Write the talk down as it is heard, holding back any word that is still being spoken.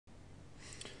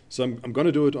So I'm going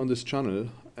to do it on this channel,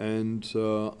 and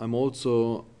I'm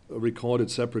also recorded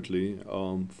separately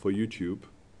for YouTube.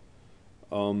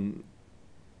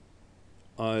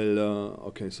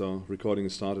 Okay, so recording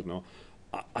is started now.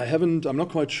 I'm not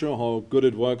quite sure how good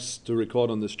it works to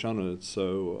record on this channel,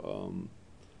 so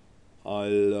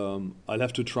I'll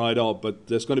have to try it out, but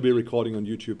there's going to be a recording on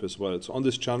YouTube as well. So on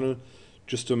this channel,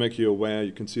 just to make you aware,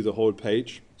 you can see the whole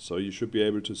page, so you should be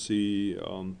able to see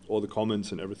all the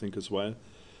comments and everything as well.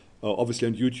 Obviously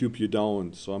on YouTube you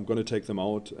don't, so I'm going to take them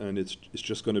out, and it's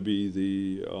just going to be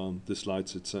the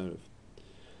slides itself.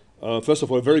 First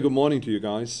of all, very good morning to you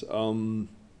guys, and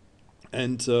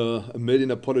a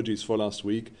million apologies for last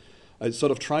week. I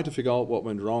sort of tried to figure out what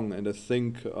went wrong, and I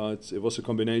think it was a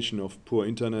combination of poor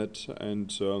internet and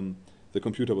the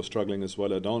computer was struggling as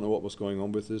well. I don't know what was going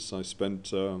on with this. I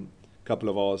spent a couple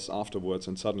of hours afterwards,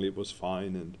 and suddenly it was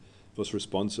fine and it was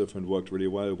responsive and worked really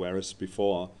well, whereas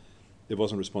before it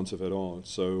wasn't responsive at all.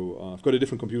 So I've got a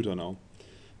different computer now,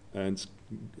 and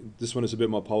this one is a bit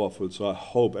more powerful, so I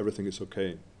hope everything is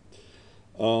okay.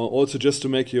 Also, just to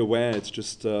make you aware, it's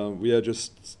just we are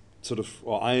just sort of,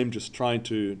 or I am just trying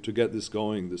to get this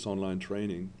going, this online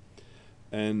training,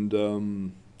 and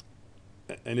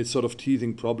it's sort of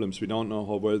teething problems. We don't know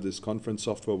how well this conference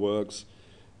software works.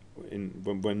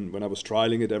 When I was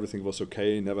trialing it, everything was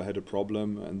okay, never had a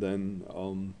problem, and then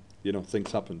you know,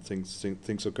 things happen,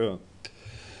 things occur.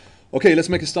 Okay, let's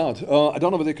make a start. I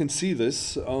don't know whether you can see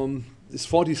this. It's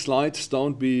 40 slides,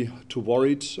 don't be too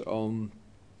worried.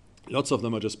 Lots of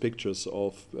them are just pictures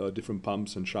of different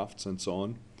pumps and shafts and so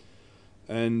on.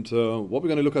 And what we're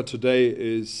going to look at today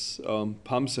is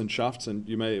pumps and shafts, and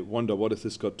you may wonder, what has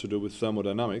this got to do with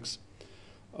thermodynamics?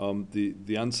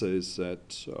 The answer is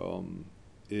that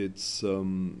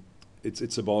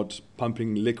it's about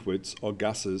pumping liquids or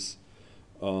gases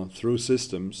through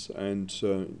systems, and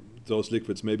those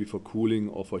liquids may be for cooling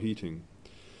or for heating.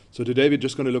 So today we're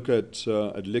just going to look at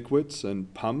liquids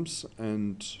and pumps,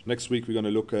 and next week we're going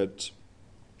to look at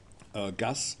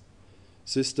gas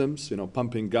systems, you know,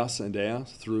 pumping gas and air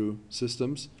through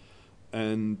systems,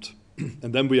 and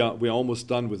then we are almost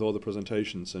done with all the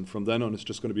presentations, and from then on it's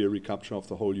just going to be a recapture of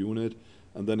the whole unit,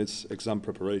 and then it's exam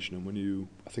preparation. And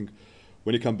I think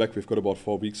when you come back, we've got about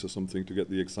 4 weeks or something to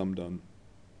get the exam done.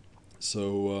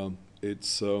 So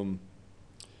that's the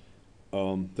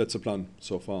plan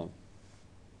so far.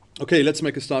 Okay, let's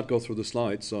make a start, go through the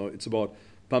slides. So it's about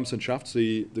pumps and shafts.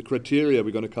 The criteria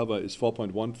we're going to cover is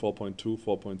 4.1, 4.2,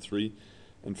 4.3,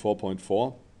 and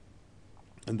 4.4.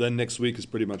 And then next week is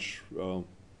pretty much, I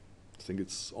think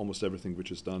it's almost everything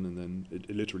which is done, and then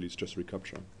it literally is just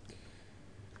recapture.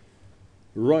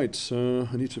 Right, so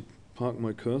I need to park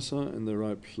my cursor in the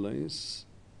right place.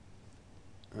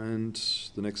 And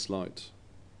the next slide.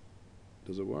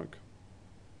 Does it work?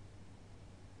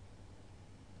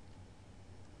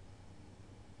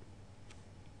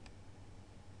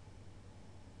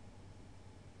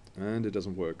 And it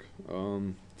doesn't work.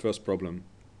 First problem.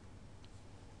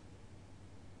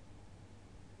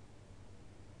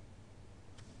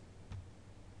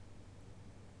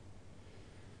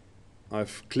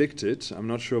 I've clicked it. I'm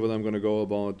not sure whether I'm going to go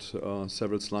about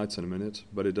several slides in a minute,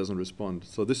 but it doesn't respond.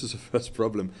 So this is the first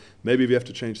problem. Maybe we have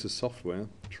to change the software.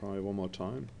 Try one more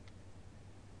time.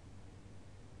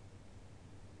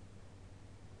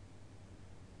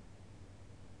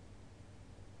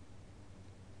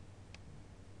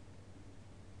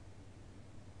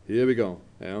 Here we go.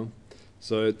 Yeah.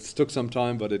 So it took some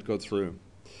time, but it got through.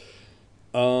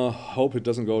 Hope it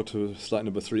doesn't go to slide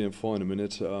number 3 and 4 in a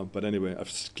minute, but anyway,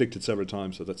 I've clicked it several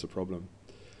times, so that's a problem.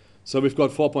 So we've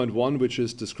got 4.1, which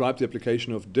is describe the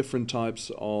application of different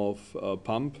types of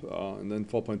pump, and then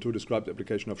 4.2 describe the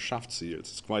application of shaft seals.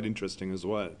 It's quite interesting as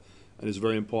well, and it's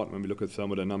very important when we look at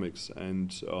thermodynamics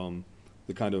and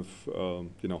the kind of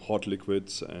you know, hot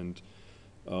liquids and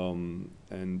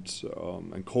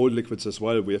cold liquids as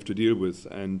well we have to deal with.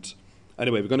 And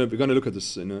anyway, we're gonna look at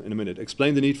this in a minute.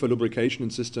 Explain the need for lubrication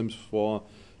in systems for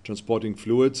transporting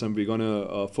fluids, and we're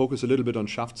gonna focus a little bit on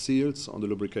shaft seals, on the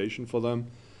lubrication for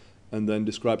them, and then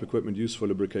describe equipment used for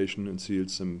lubrication and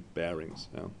seals and bearings.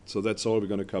 Yeah. So that's all we're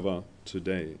gonna cover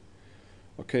today.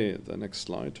 Okay, the next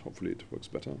slide. Hopefully it works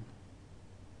better.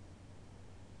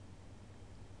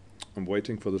 I'm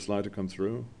waiting for the slide to come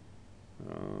through.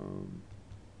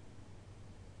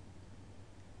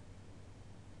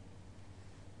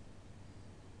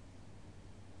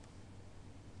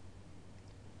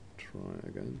 Try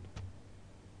again.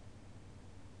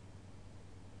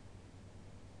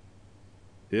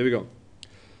 Here we go.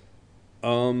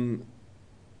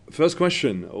 First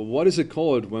question, what is it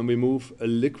called when we move a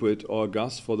liquid or a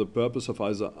gas for the purpose of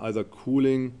either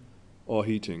cooling or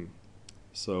heating.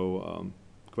 So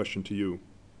question to you.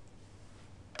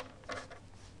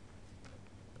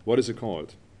 What is it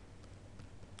called?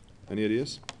 Any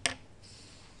ideas?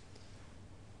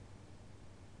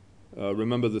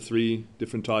 Remember the 3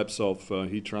 different types of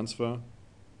heat transfer?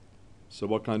 So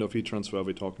what kind of heat transfer are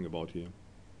we talking about here?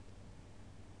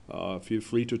 Feel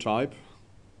free to type.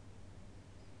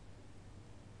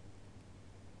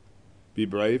 Be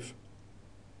brave.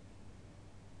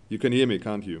 You can hear me,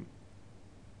 can't you?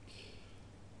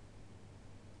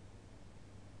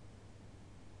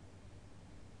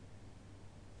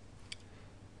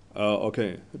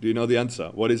 Okay, do you know the answer?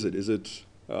 What is it? Is it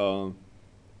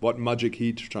what magic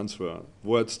heat transfer?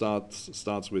 Word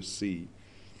starts with C.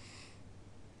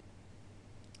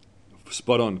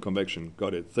 Spot on, convection.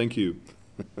 Got it. Thank you.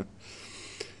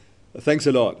 Thanks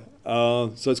a lot.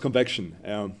 So it's convection.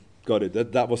 Got it.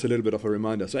 That was a little bit of a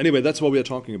reminder. So anyway, that's what we are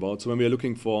talking about. So when we are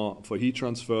looking for heat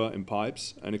transfer in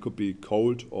pipes, and it could be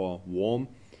cold or warm,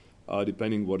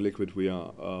 depending what liquid we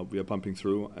are pumping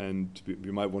through, and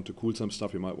we might want to cool some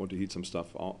stuff, we might want to heat some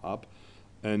stuff up,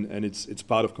 and it's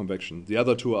part of convection. The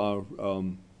other 2 are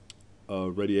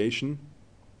radiation.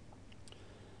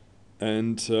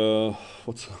 And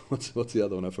what's the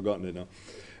other one? I've forgotten it now.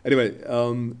 Anyway,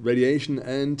 radiation,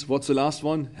 and what's the last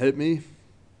one? Help me.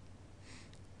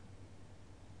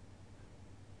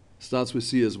 Starts with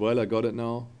C as well. I got it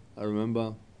now. I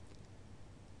remember.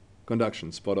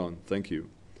 Conduction. Spot on. Thank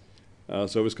you. So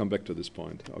I always come back to this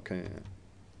point. Okay.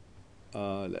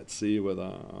 Let's see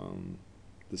whether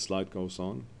the slide goes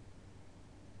on.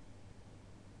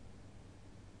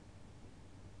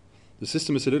 The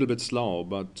system is a little bit slow,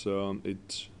 but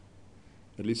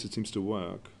at least it seems to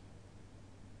work.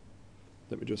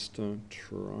 Let me just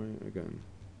try again.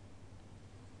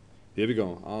 Here we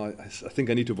go. I think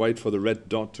I need to wait for the red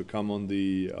dot to come on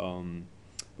the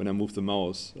when I move the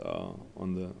mouse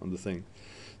on the thing.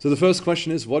 So the first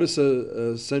question is, what is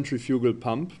a centrifugal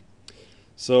pump?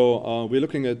 So we're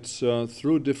looking at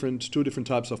two different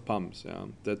types of pumps. Yeah,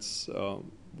 that's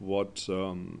what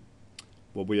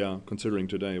we are considering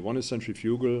today. One is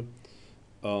centrifugal,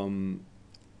 and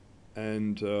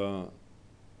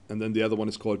then the other one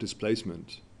is called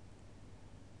displacement.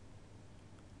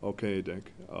 Okay,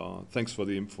 Dick. Thanks for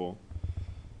the info.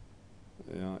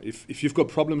 Yeah, if you've got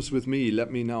problems with me,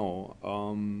 let me know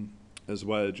as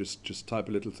well. Just type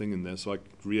a little thing in there so I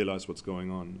realize what's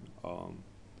going on.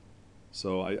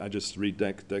 So I just read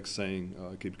Deck saying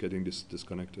I keep getting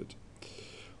disconnected.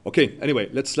 Okay. Anyway,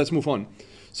 let's move on.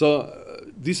 So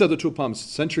these are the 2 pumps,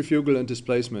 centrifugal and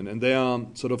displacement, and they are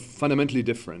sort of fundamentally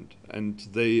different. And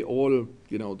they all,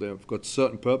 they've got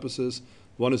certain purposes.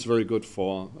 One is very good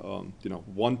for,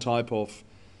 one type of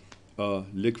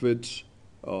liquid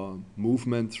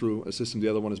movement through a system. The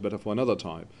other one is better for another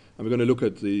type. And we're going to look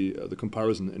at the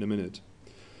comparison in a minute.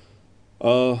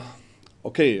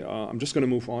 Okay, I'm just going to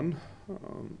move on.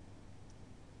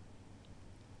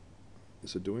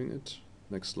 Is it doing it?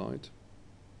 Next slide.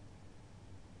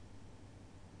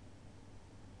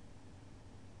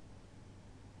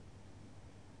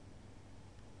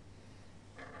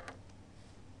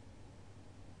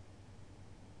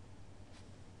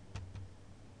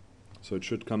 So it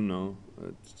should come now.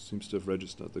 It seems to have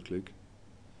registered the click.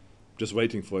 Just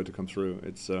waiting for it to come through.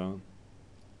 It's a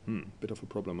bit of a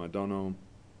problem. I don't know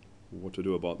what to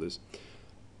do about this.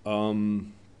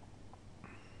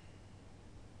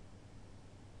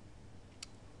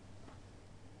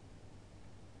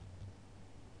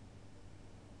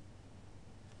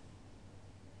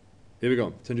 Here we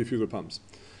go, centrifugal pumps.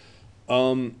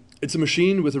 It's a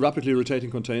machine with a rapidly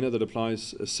rotating container that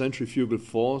applies a centrifugal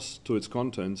force to its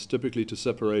contents, typically to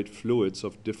separate fluids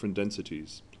of different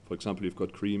densities. For example, you've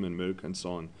got cream and milk and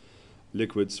so on,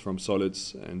 liquids from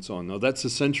solids and so on. Now that's a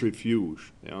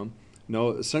centrifuge. Yeah? Now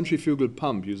a centrifugal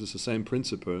pump uses the same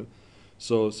principle.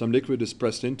 So some liquid is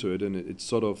pressed into it and it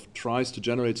sort of tries to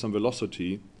generate some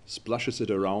velocity, splashes it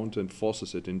around and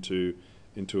forces it into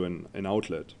an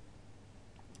outlet.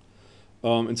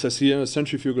 It says here, a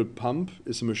centrifugal pump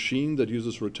is a machine that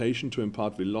uses rotation to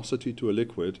impart velocity to a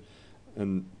liquid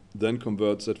and then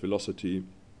converts that velocity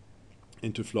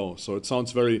into flow. So it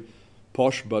sounds very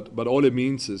posh, but all it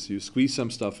means is you squeeze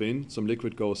some stuff in, some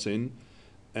liquid goes in,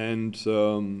 and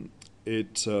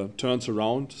it turns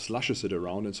around, slushes it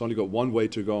around. It's only got one way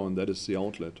to go, and that is the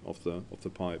outlet of the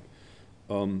pipe.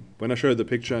 When I show you the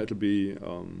picture, it'll be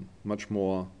much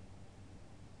more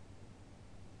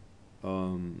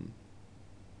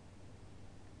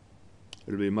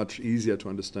it'll be much easier to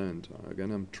understand.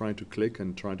 Again, I'm trying to click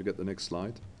and trying to get the next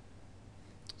slide.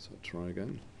 So try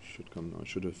again. Should come now. I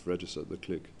should have registered the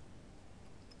click.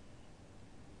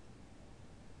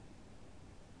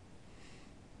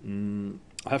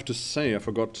 I have to say, I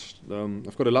forgot,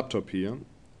 I've got a laptop here,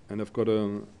 and I've got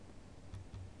a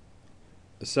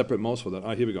separate mouse for that.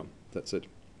 Ah, here we go. That's it.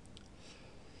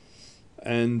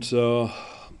 And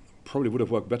probably would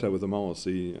have worked better with the mouse.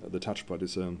 The touchpad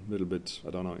is a little bit, I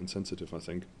don't know, insensitive, I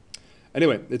think.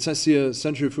 Anyway, it says here,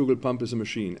 centrifugal pump is a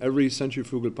machine. Every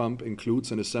centrifugal pump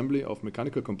includes an assembly of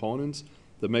mechanical components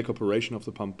that make operation of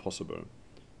the pump possible.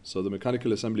 So the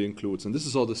mechanical assembly includes, and this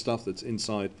is all the stuff that's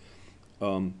inside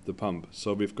the pump.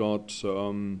 So we've got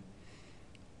a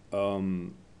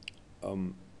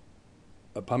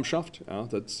pump shaft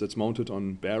that's mounted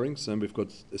on bearings, and we've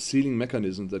got a sealing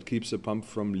mechanism that keeps the pump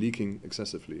from leaking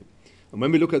excessively. And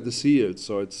when we look at the seals,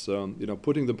 so it's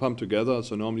putting the pump together.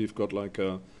 So normally you've got like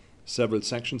several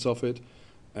sections of it,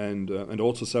 and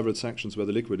also several sections where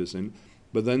the liquid is in.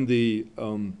 But then the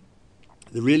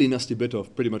really nasty bit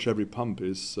of pretty much every pump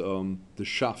is the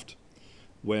shaft,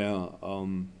 where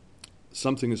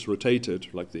something is rotated,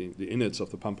 like the innards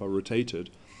of the pump are rotated,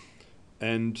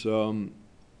 and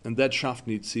that shaft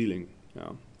needs sealing. Yeah,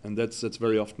 and that's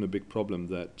very often a big problem,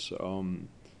 that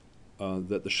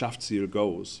that the shaft seal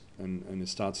goes and it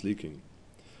starts leaking.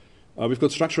 We've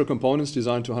got structural components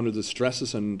designed to handle the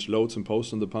stresses and loads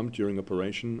imposed on the pump during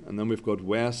operation, and then we've got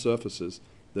wear surfaces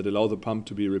that allow the pump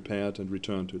to be repaired and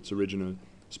returned to its original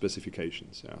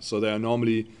specifications. Yeah. So there are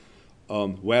normally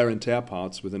wear and tear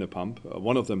parts within a pump.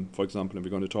 One of them, for example, and we're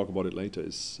going to talk about it later,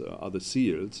 are the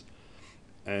seals,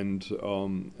 and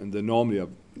there normally are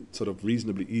sort of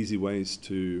reasonably easy ways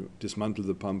to dismantle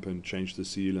the pump and change the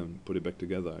seal and put it back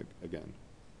together again.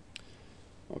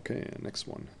 Okay, next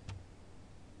one.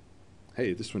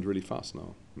 Hey, this went really fast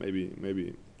now. Maybe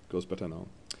it goes better now.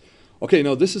 Okay,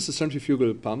 now this is a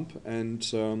centrifugal pump, and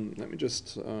let me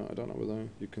just, I don't know whether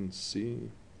you can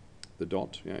see the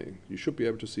dot. Yeah, you should be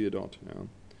able to see a dot. Yeah.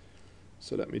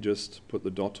 So let me just put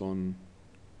the dot on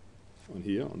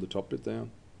here, on the top bit there.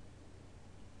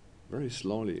 Very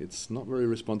slowly. It's not very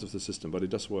responsive to the system, but it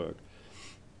does work.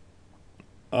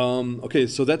 Okay,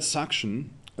 so that's suction,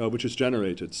 which is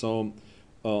generated. So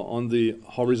on the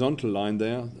horizontal line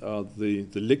there, the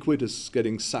liquid is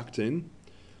getting sucked in.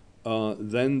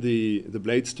 Then the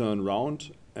blades turn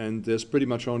round, and there's pretty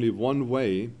much only one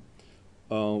way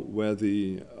where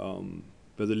the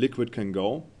liquid can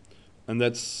go, and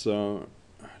that's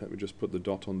let me just put the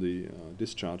dot on the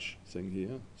discharge thing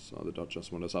here. So the dot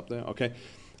just wanders up there. Okay,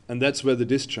 and that's where the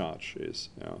discharge is.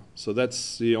 Yeah, so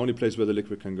that's the only place where the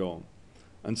liquid can go.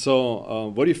 And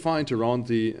so what do you find around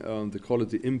they call it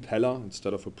the impeller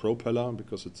instead of a propeller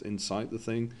because it's inside the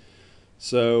thing.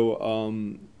 So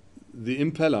the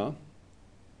impeller,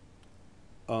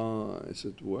 is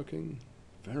it working?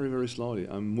 Very, very slowly.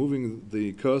 I'm moving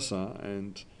the cursor,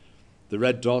 and the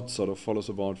red dot sort of follows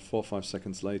about 4 or 5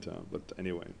 seconds later. But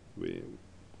anyway,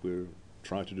 we'll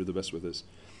try to do the best with this.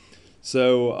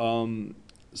 So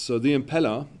so the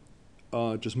impeller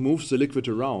just moves the liquid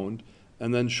around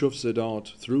and then shoves it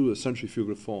out through a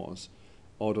centrifugal force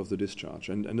out of the discharge.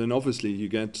 And then obviously you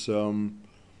get a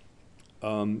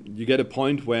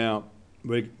point where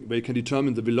you can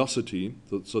determine the velocity,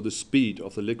 so the speed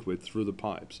of the liquid through the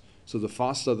pipes. So the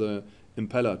faster the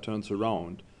impeller turns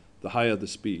around, the higher the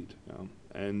speed, yeah?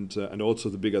 And also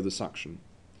the bigger the suction.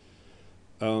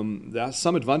 There are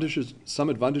some advantages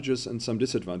and some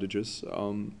disadvantages.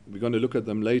 We're going to look at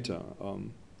them later.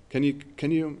 Can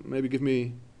you maybe give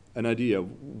me an idea?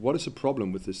 What is the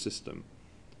problem with this system?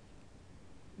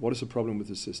 What is the problem with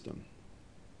this system?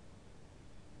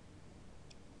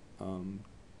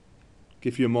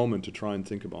 Give you a moment to try and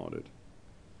think about it.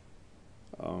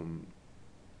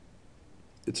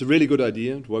 It's a really good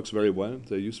idea. It works very well.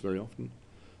 They're used very often.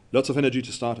 Lots of energy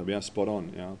to start up. Yeah, spot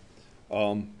on. Yeah,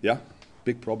 yeah,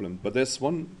 big problem. But there's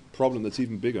one problem that's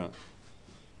even bigger.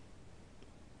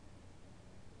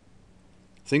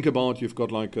 Think about you've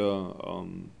got like a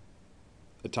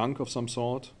tank of some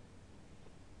sort,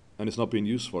 and it's not being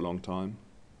used for a long time.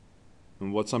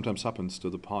 And what sometimes happens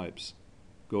to the pipes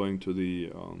going to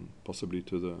the possibly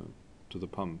to the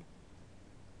pump.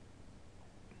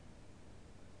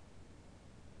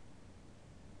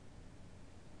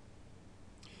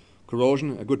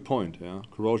 Corrosion, a good point. Yeah,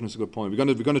 corrosion is a good point.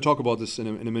 We're going to talk about this in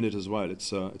a minute as well.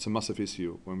 It's a massive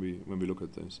issue when we look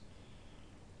at this.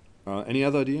 Any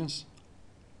other ideas?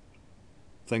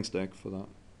 Thanks, Dag, for that.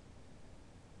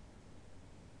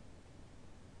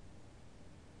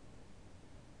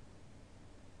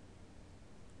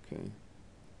 Okay.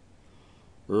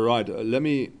 Right. Let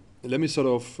me sort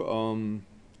of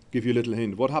give you a little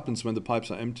hint. What happens when the pipes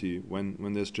are empty?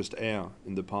 When there's just air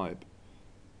in the pipe?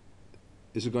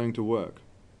 Is it going to work?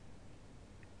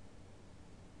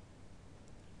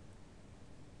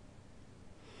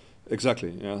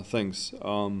 Exactly. Yeah. Thanks.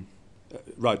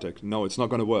 Right. No, it's not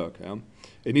going to work. Yeah?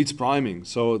 It needs priming.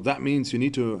 So that means you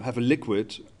need to have a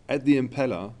liquid at the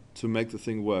impeller to make the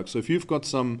thing work. So if you've got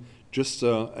some just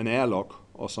an airlock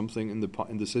or something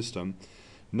in the system,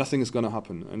 nothing is going to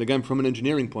happen. And again, from an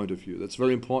engineering point of view, that's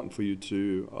very important for you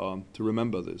to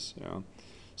remember this. Yeah?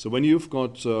 So when you've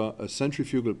got a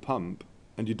centrifugal pump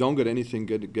and you don't get anything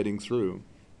getting through,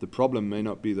 the problem may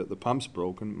not be that the pump's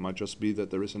broken, it might just be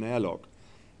that there is an airlock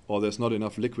or there's not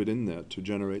enough liquid in there to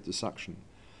generate the suction.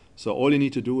 So all you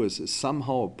need to do is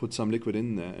somehow put some liquid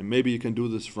in there, and maybe you can do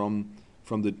this from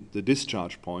the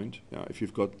discharge point, if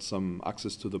you've got some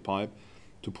access to the pipe,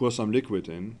 to pour some liquid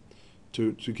in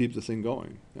to keep the thing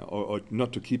going, or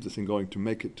not to keep the thing going,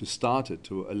 to start it,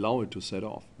 to allow it to set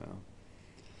off.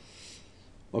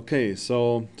 Okay,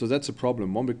 so that's a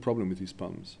problem, one big problem with these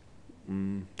pumps.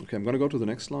 Okay, I'm going to go to the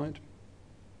next slide.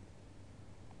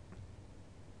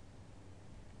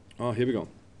 Oh, here we go.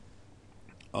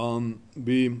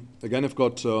 We again have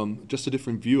got just a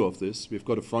different view of this. We've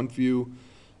got a front view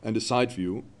and a side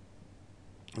view.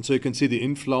 And so you can see the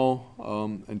inflow,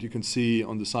 and you can see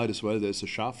on the side as well there's a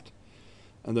shaft,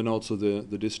 and then also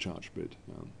the discharge bit.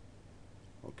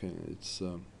 Okay, it's,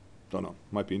 don't know,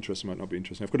 might be interesting, might not be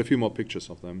interesting. I've got a few more pictures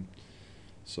of them,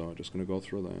 so I'm just going to go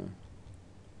through there.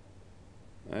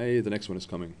 Hey, the next one is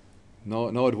coming. Now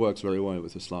it works very well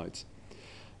with the slides.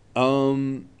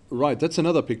 Right, that's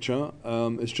another picture.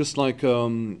 It's just like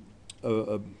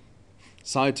a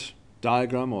side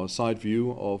diagram or side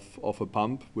view of a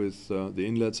pump with the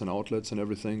inlets and outlets and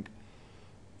everything.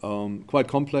 Quite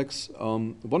complex.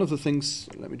 One of the things,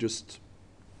 let me just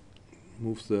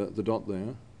move the dot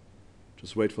there.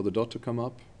 Just wait for the dot to come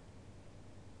up.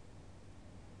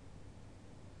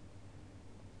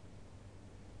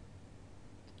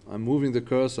 I'm moving the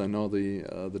cursor, I know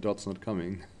the dot's not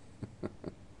coming.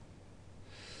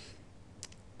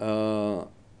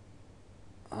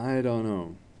 I don't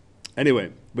know.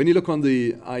 Anyway, when you look on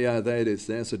the, yeah, there it is,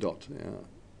 there's a dot.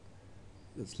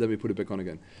 Yeah. Let me put it back on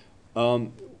again.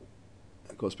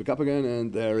 It goes back up again,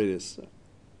 and there it is.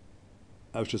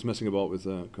 I was just messing about with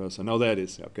the cursor. Now there it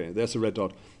is. Okay, there's a red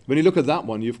dot. When you look at that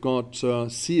one, you've got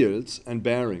seals and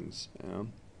bearings. Yeah?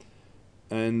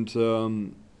 And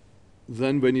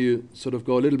then when you sort of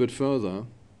go a little bit further,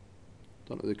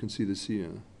 don't know if you can see this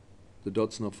here, the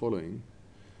dot's not following.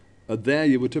 There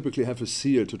you would typically have a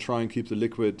seal to try and keep the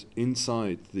liquid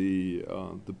inside the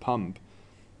pump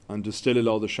and to still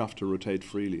allow the shaft to rotate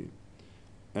freely.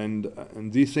 And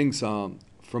these things are,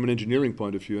 from an engineering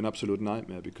point of view, an absolute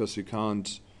nightmare, because you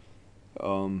can't,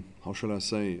 how shall I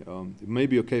say, it may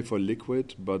be okay for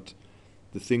liquid, but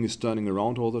the thing is turning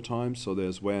around all the time, so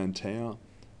there's wear and tear.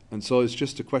 And so it's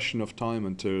just a question of time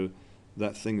until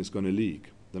that thing is going to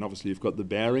leak. Then obviously you've got the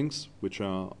bearings, which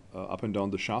are up and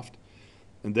down the shaft,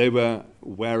 and they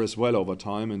wear as well over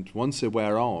time, and once they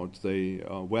wear out, they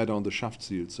wear down the shaft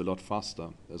seals a lot faster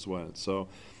as well. So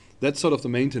that's sort of the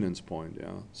maintenance point,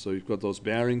 yeah. So you've got those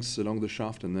bearings along the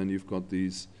shaft, and then you've got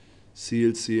these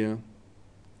seals here.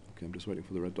 Okay, I'm just waiting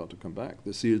for the red dot to come back.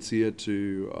 The seals here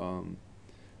to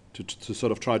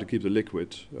sort of try to keep the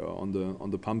liquid on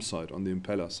the pump side, on the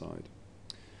impeller side.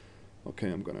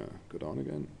 Okay, I'm gonna go down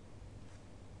again.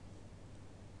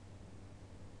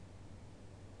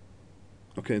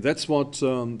 Okay, that's what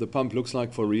the pump looks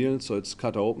like for real, so it's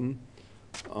cut open.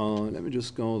 Let me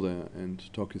just go there and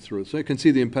talk you through it. So you can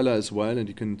see the impeller as well, and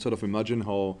you can sort of imagine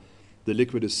how the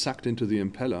liquid is sucked into the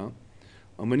impeller.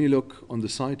 And when you look on the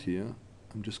side here,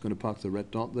 I'm just going to park the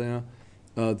red dot there.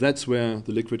 That's where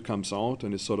the liquid comes out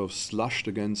and is sort of slushed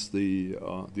against the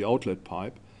outlet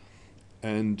pipe,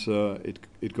 and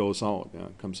it goes out, yeah,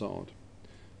 it comes out.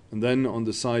 And then on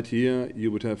the side here,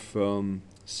 you would have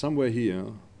somewhere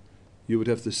here, you would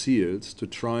have the seals to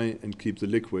try and keep the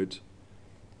liquid.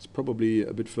 It's probably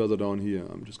a bit further down here.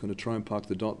 I'm just going to try and park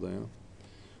the dot there.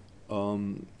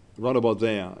 Right about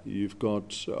there, you've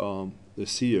got the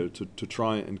seal to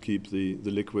try and keep the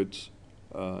liquid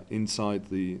inside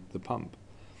the pump.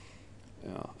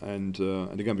 Yeah, and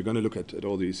again, we're going to look at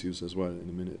all the issues as well in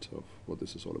a minute of what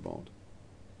this is all about.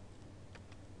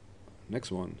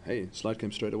 Next one. Hey, slide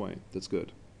came straight away. That's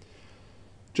good.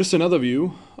 Just another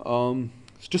view.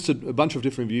 It's just a bunch of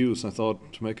different views, I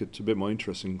thought, to make it a bit more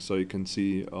interesting, so you can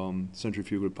see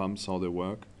centrifugal pumps, how they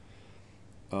work.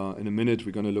 In a minute,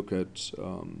 we're going to look at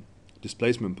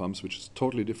displacement pumps, which is a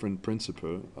totally different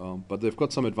principle, but they've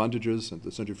got some advantages, and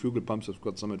the centrifugal pumps have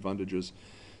got some advantages.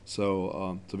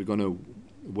 So we're going to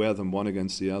wear them one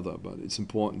against the other, but it's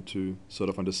important to sort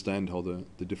of understand how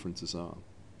the differences are.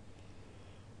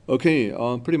 Okay,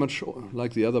 pretty much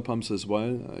like the other pumps as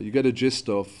well, you get a gist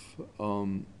of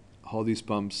how these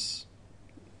pumps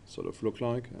sort of look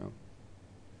like. Yeah.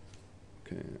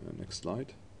 Okay, next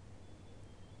slide.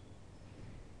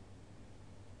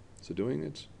 Is it doing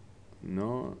it?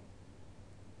 No.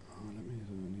 I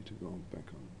need to go back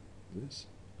on this.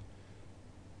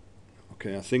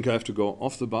 Okay, I think I have to go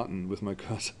off the button with my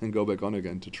cursor and go back on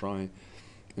again to try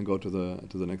and go to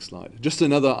the next slide. Just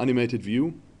another animated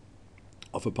view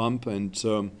of a pump. And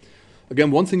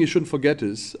again, one thing you shouldn't forget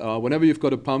is whenever you've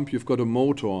got a pump, you've got a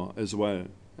motor as well.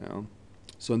 Yeah?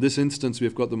 So in this instance,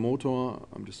 we've got the motor.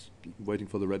 I'm just waiting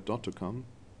for the red dot to come.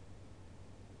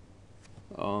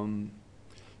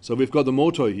 So we've got the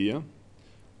motor here,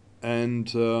 and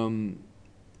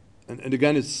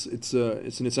again, it's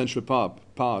an essential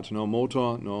part. No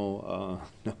motor,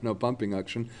 no pumping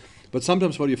action. But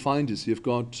sometimes what you find is you've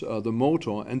got the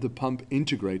motor and the pump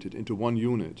integrated into one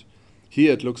unit.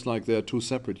 Here it looks like there are two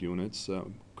separate units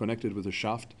connected with a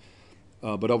shaft.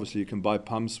 But obviously you can buy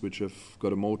pumps which have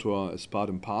got a motor as part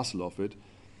and parcel of it.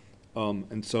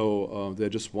 And so they're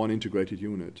just one integrated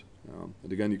unit.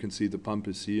 And again, you can see the pump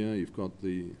is here. You've got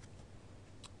the...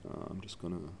 I'm just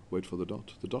going to wait for the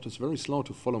dot. The dot is very slow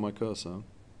to follow my cursor.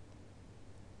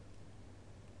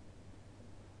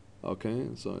 Okay,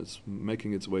 so it's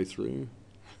making its way through.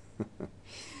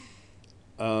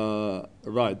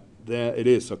 Right, there it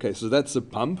is. Okay, so that's the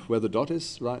pump where the dot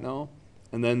is right now.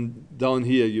 And then down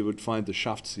here you would find the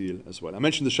shaft seal as well. I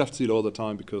mention the shaft seal all the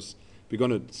time because we're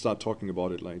going to start talking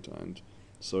about it later. And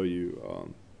so you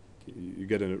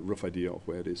get a rough idea of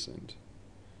where it is, and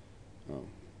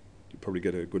you probably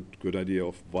get a good idea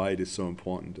of why it is so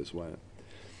important as well.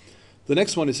 The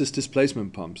next one is this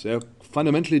displacement pumps. They're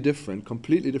fundamentally different,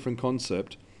 completely different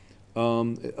concept.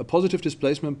 A positive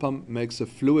displacement pump makes a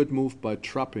fluid move by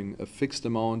trapping a fixed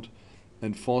amount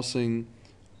and forcing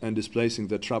and displacing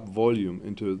the trap volume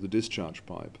into the discharge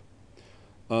pipe.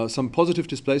 Some positive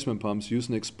displacement pumps use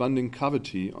an expanding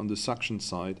cavity on the suction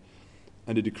side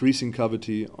and a decreasing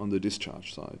cavity on the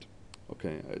discharge side.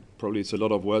 Okay, probably it's a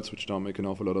lot of words which don't make an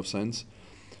awful lot of sense.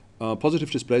 Positive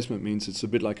displacement means it's a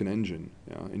bit like an engine,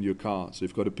 yeah, in your car. So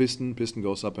you've got a piston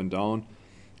goes up and down.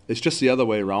 It's just the other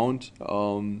way around.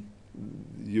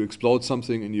 You explode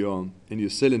something in your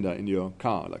cylinder in your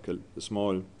car, like a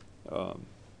small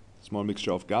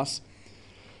mixture of gas,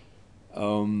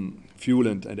 fuel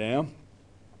and air,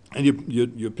 and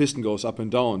your piston goes up and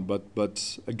down.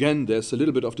 But again, there's a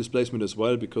little bit of displacement as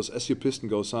well, because as your piston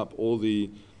goes up, all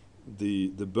the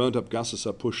burnt up gases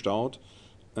are pushed out,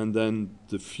 and then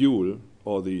the fuel,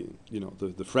 or the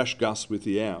fresh gas with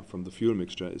the air from the fuel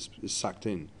mixture is sucked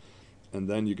in, and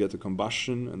then you get the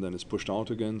combustion, and then it's pushed out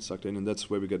again, sucked in, and that's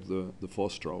where we get the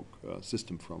four-stroke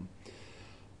system from.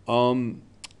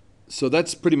 So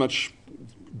that's pretty much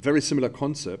very similar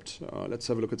concept. Let's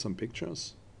have a look at some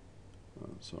pictures.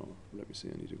 So let me see,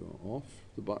 I need to go off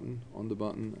the button, on the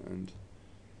button, and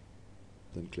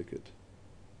then click it.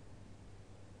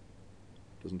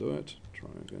 Doesn't do it. Try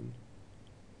again.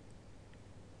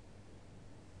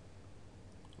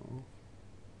 Oh.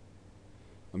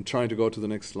 I'm trying to go to the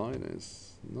next slide.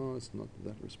 No, it's not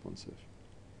that responsive.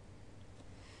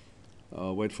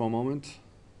 Wait for a moment.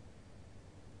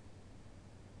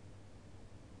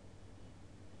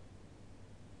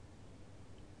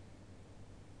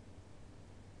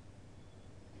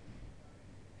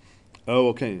 Oh,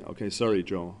 okay. Okay, sorry,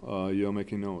 Joe. You're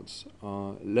making notes.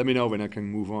 Let me know when I can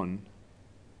move on.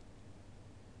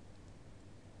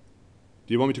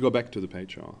 Do you want me to go back to the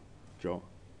page, Joe?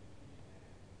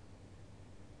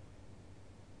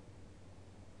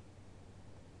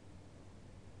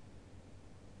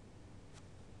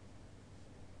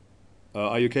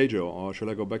 Are you okay, Joe? Or shall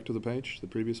I go back to the page, the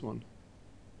previous one?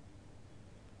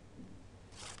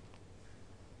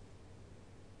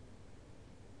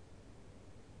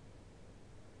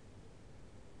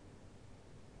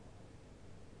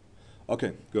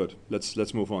 Okay, good.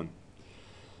 Let's move on.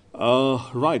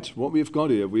 Right, what we've got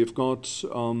here, we've got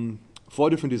 4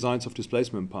 different designs of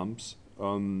displacement pumps,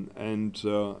 and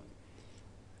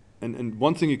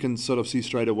one thing you can sort of see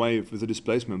straight away with a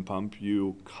displacement pump,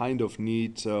 you kind of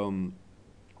need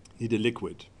a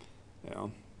liquid, yeah,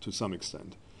 to some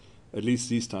extent. At least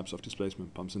these types of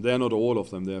displacement pumps, and they're not all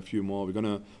of them. There are a few more. We're going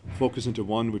to focus into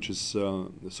one, which is the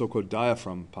so-called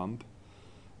diaphragm pump,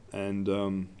 and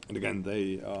again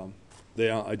they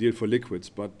are ideal for liquids,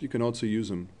 but you can also use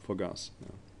them for gas.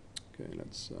 Yeah. Okay,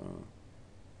 let's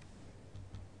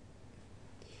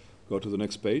go to the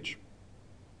next page.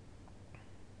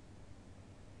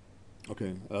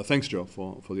 Okay, thanks, Joe,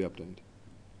 for the update.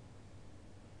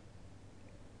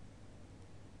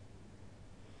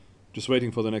 Just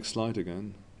waiting for the next slide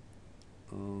again.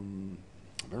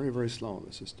 Very, very slow,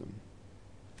 the system.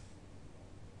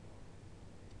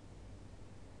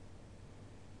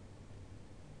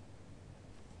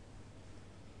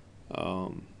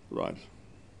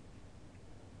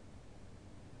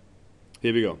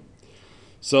 Here we go.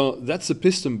 So that's a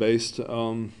piston-based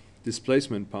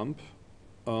displacement pump,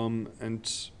 and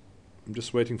I'm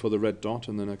just waiting for the red dot,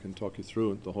 and then I can talk you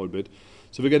through the whole bit.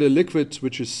 So we get a liquid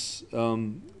which is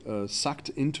sucked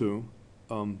into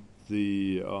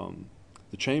the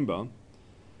chamber,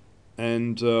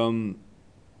 and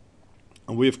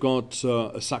we've got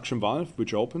a suction valve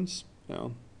which opens, yeah,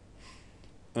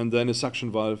 and then a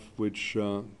suction valve which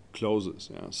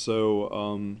closes. Yeah.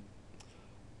 So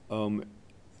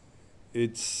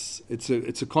it's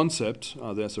a concept.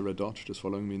 There's a red dot just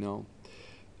following me now.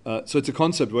 So it's a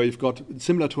concept where you've got,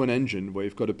 similar to an engine, where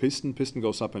you've got a piston. Piston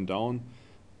goes up and down.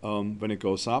 When it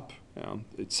goes up,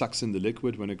 it sucks in the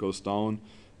liquid. When it goes down,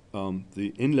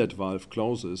 the inlet valve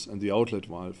closes and the outlet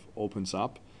valve opens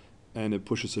up, and it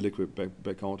pushes the liquid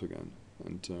back out again.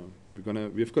 And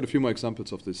we've got a few more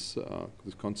examples of this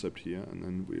concept here, and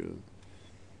then we'll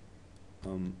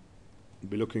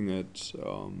be looking at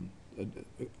a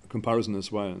comparison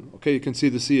as well. Okay, you can see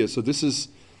this here. So this is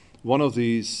one of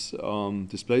these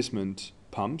displacement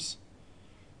pumps.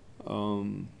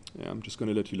 Yeah, I'm just going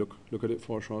to let you look at it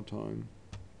for a short time.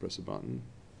 Press a button.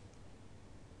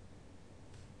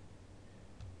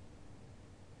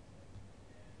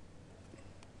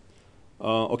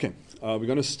 Okay, we're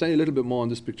going to stay a little bit more on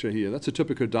this picture here. That's a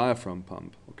typical diaphragm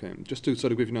pump. Okay, just to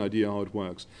sort of give you an idea how it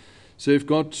works. So you've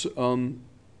got a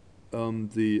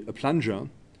plunger,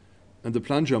 and the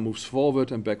plunger moves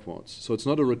forward and backwards. So it's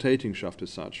not a rotating shaft as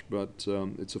such, but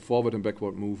it's a forward and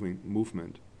backward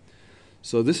movement.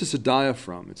 So this is a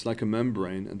diaphragm. It's like a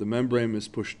membrane, and the membrane is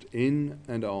pushed in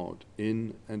and out,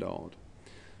 in and out.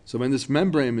 So when this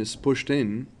membrane is pushed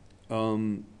in,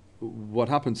 what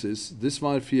happens is this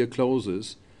valve here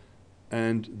closes,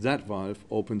 and that valve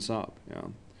opens up. Yeah.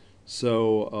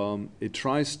 So it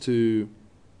tries to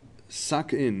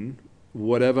suck in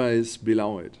whatever is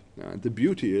below it. The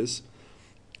beauty is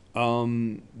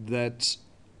that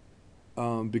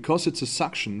because it's a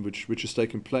suction which is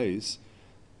taking place,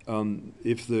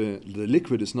 if the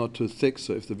liquid is not too thick,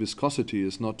 so if the viscosity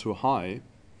is not too high,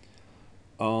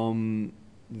 you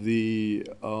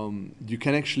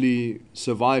can actually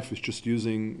survive with just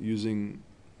using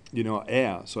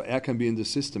air. So air can be in the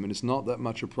system, and it's not that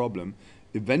much a problem.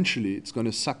 Eventually, it's going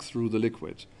to suck through the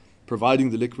liquid,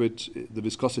 providing the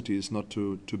viscosity is not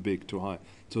too big, too high.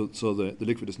 So the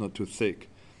liquid is not too thick.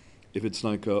 If it's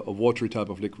like a watery type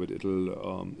of liquid,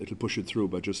 it'll push it through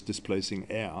by just displacing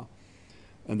air,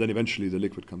 and then eventually the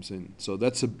liquid comes in. So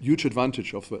that's a huge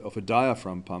advantage of a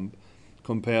diaphragm pump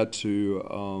compared to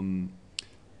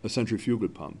a centrifugal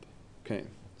pump. Okay,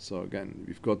 so again,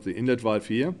 we've got the inlet valve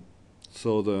here.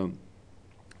 So the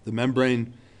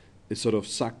membrane is sort of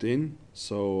sucked in,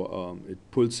 so it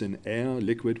pulls in air,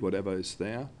 liquid, whatever is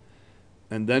there.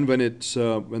 And then when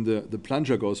the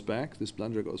plunger goes back, this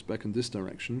plunger goes back in this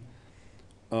direction,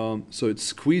 so it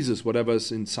squeezes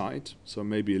whatever's inside, so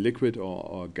maybe a liquid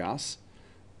or gas,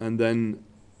 and then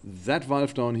that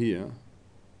valve down here,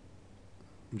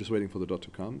 I'm just waiting for the dot to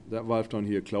come, that valve down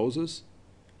here closes,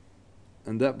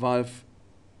 and that valve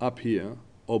up here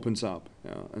opens up,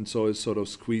 yeah, and so it's sort of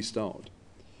squeezed out.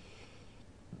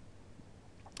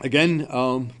 Again,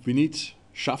 we need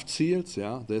shaft seals,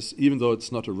 yeah. Even though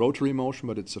it's not a rotary motion,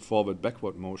 but it's a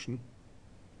forward-backward motion,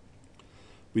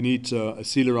 we need a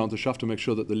seal around the shaft to make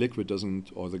sure that the liquid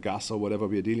doesn't, or the gas or whatever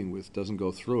we are dealing with, doesn't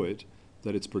go through it,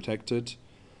 that it's protected.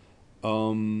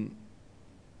 We've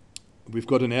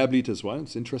got an air bleed as well.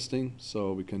 It's interesting,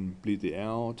 so we can bleed the air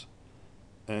out.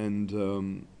 And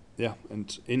yeah,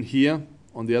 and in here,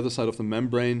 on the other side of the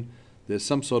membrane, there's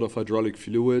some sort of hydraulic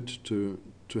fluid to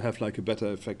have like a better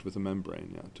effect with the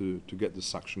membrane, yeah, to get the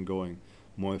suction going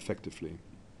more effectively.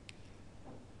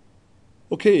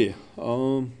 Okay,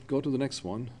 go to the next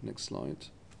one, next slide.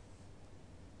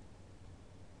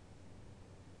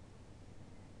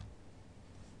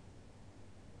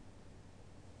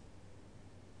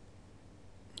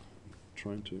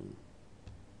 Trying to.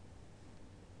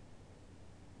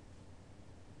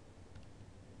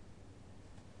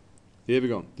 Here we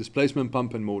go, displacement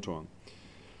pump and motor.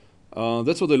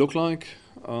 That's what they look like.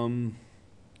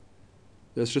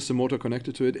 There's just a motor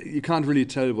connected to it. You can't really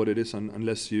tell what it is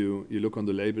unless you look on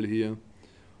the label here.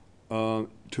 To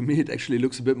me, it actually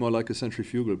looks a bit more like a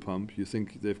centrifugal pump. You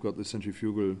think they've got the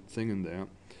centrifugal thing in there.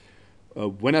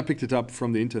 When I picked it up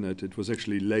from the internet, it was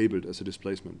actually labeled as a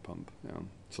displacement pump. Yeah.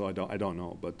 So I don't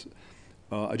know, but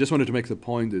I just wanted to make the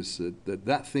point is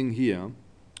that thing here,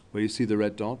 where you see the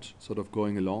red dot sort of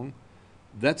going along,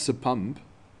 that's a pump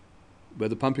where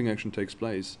the pumping action takes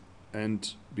place,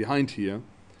 and behind here,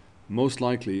 most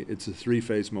likely it's a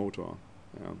three-phase motor.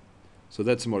 Yeah. So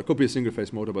that's a motor. It could be a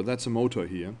single-phase motor, but that's a motor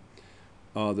here.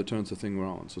 that turns the thing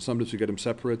around. So sometimes you get them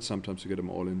separate, sometimes you get them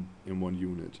all in one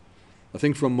unit. I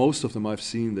think from most of them I've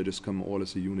seen, they just come all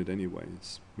as a unit anyway.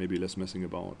 It's maybe less messing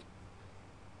about.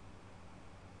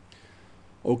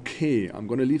 Okay, I'm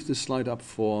going to leave this slide up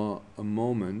for a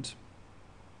moment.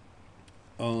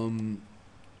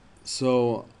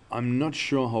 So I'm not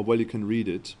sure how well you can read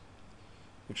it.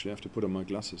 Actually, I have to put on my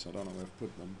glasses. I don't know where I've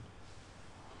put them.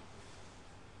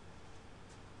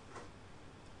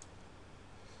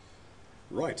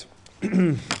 Right.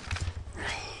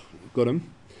 Got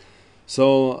them.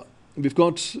 So we've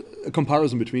got a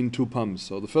comparison between two pumps.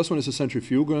 So the first one is a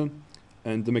centrifugal,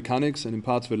 and the mechanics and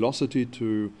imparts velocity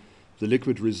to the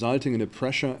liquid, resulting in a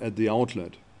pressure at the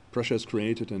outlet. Pressure is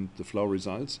created and the flow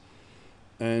results.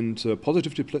 And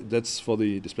that's for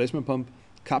the displacement pump,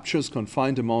 captures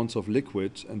confined amounts of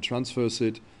liquid and transfers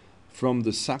it from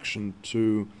the suction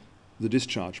to the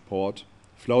discharge port.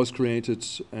 Flow is created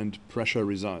and pressure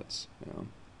results. Yeah.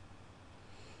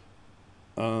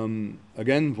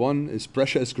 Again, one is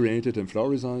pressure is created and flow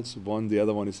results. The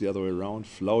other one is the other way around.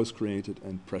 Flow is created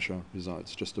and pressure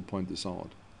results, just to point this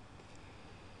out.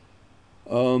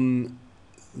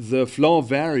 The flow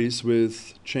varies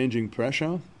with changing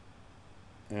pressure.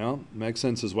 Yeah, makes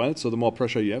sense as well. So the more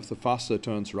pressure you have, the faster it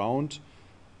turns round,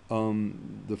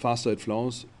 the faster it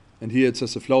flows. And here it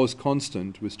says the flow is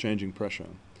constant with changing pressure.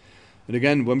 And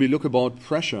again, when we look about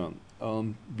pressure,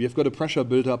 we have got a pressure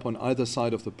built up on either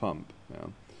side of the pump. Yeah.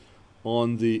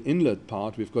 On the inlet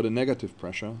part, we've got a negative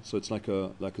pressure, so it's like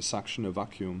a suction, a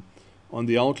vacuum. On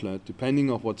the outlet, depending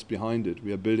on what's behind it,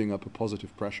 we are building up a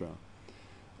positive pressure.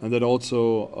 And that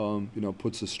also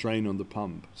puts a strain on the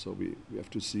pump. So we have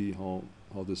to see how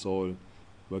this all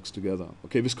works together.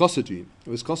 Okay, viscosity.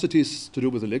 Viscosity is to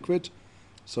do with the liquid,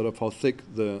 sort of how thick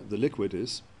the liquid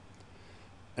is.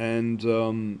 And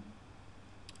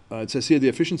it says here the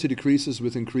efficiency decreases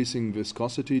with increasing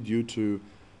viscosity due to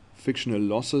frictional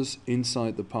losses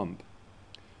inside the pump.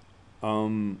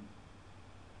 And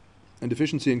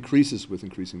efficiency increases with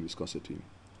increasing viscosity.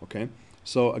 Okay,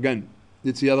 so again,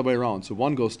 it's the other way around. So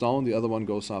one goes down, the other one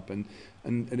goes up. And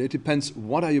it depends,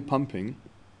 what are you pumping?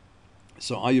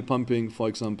 So are you pumping, for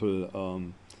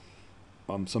example,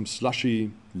 some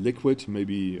slushy liquid,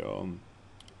 maybe, don't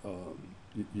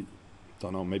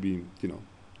know, maybe,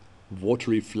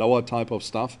 watery flour type of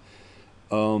stuff,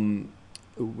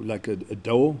 like a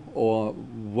dough, or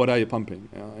what are you pumping?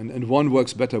 Yeah? And one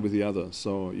works better with the other.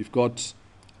 So you've got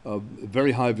a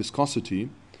very high viscosity,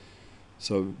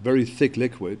 so very thick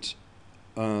liquid.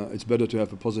 It's better to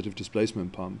have a positive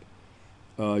displacement pump.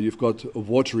 You've got a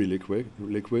watery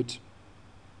liquid.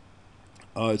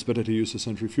 It's better to use a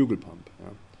centrifugal pump. Yeah?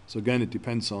 So again, it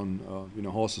depends on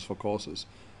horses for courses.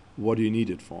 What do you need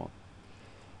it for?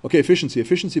 Okay, efficiency.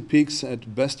 Efficiency peaks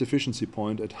at best efficiency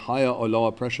point. At higher or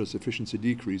lower pressures, efficiency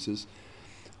decreases.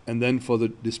 And then for the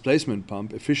displacement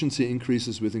pump, efficiency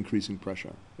increases with increasing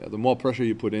pressure. Yeah, the more pressure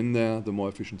you put in there, the more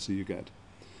efficiency you get.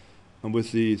 And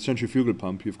with the centrifugal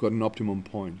pump, you've got an optimum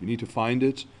point. You need to find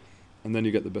it, and then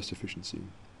you get the best efficiency.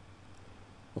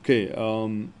 Okay,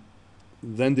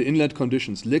 then the inlet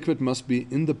conditions. Liquid must be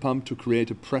in the pump to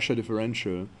create a pressure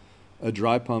differential. A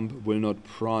dry pump will not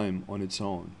prime on its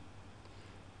own.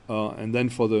 And then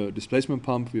for the displacement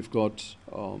pump, we've got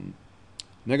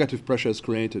negative pressure is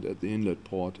created at the inlet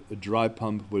port. A dry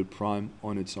pump will prime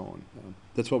on its own.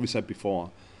 That's what we said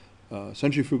before.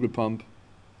 Centrifugal pump,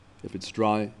 if it's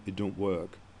dry, it don't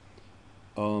work.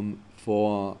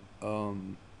 For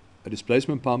a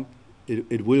displacement pump,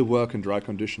 it will work in dry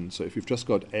conditions. So if you've just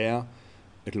got air,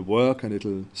 it'll work and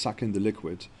it'll suck in the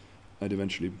liquid and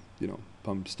eventually,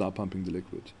 start pumping the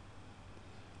liquid.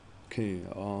 Okay,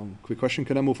 quick question,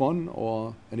 can I move on,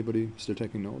 or anybody still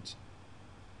taking notes?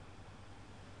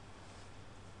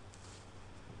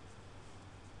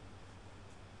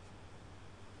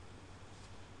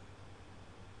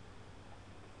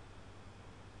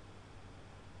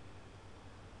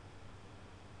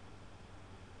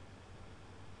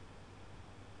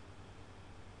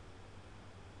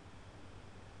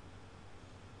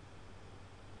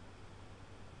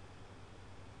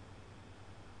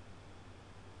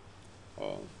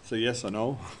 So yes or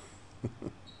no?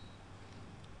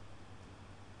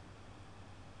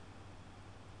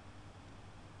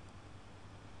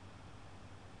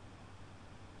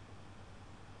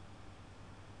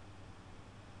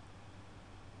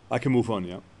 I can move on,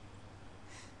 yeah.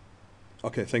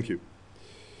 Okay, thank you.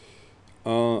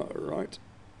 Right.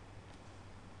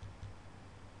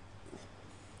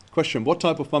 Question, what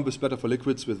type of pump is better for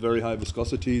liquids with very high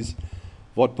viscosities?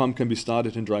 What pump can be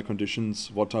started in dry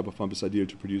conditions? What type of pump is ideal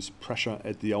to produce pressure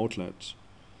at the outlet?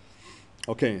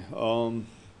 Okay,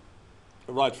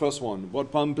 Right, first one. What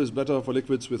pump is better for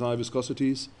liquids with high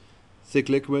viscosities? Thick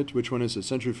liquid, which one is it?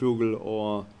 Centrifugal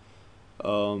or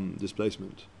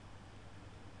displacement?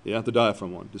 Yeah, the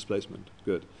diaphragm one, displacement.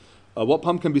 Good. What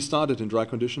pump can be started in dry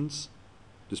conditions?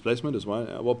 Displacement as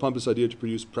well. What pump is ideal to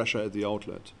produce pressure at the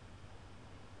outlet?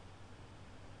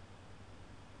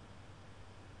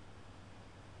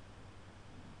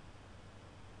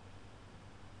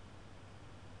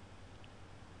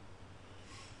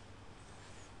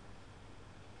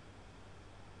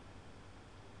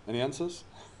 Any answers?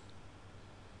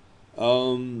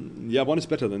 Yeah, one is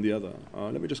better than the other.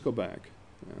 Let me just go back.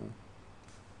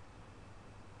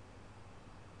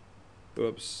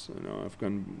 Oops, no, I've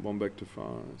gone one back too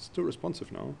far. It's too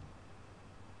responsive now.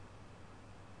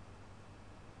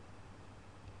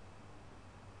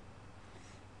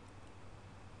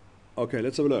 Okay,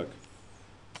 let's have a look.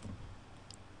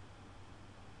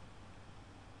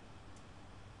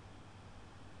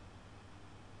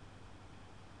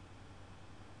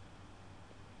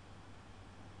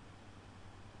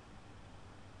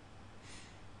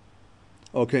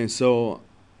 Okay, so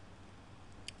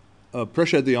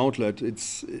pressure at the outlet,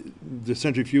 it's the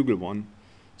centrifugal one,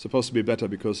 supposed to be better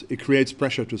because it creates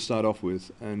pressure to start off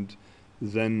with, and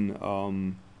then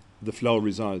the flow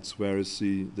results, whereas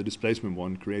the displacement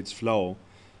one creates flow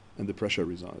and the pressure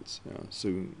results. Yeah.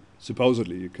 So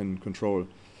supposedly you can control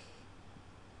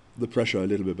the pressure a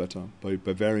little bit better by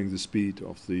varying the speed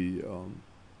of the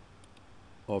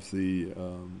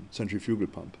centrifugal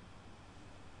pump.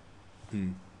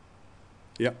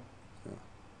 Yeah. Yeah.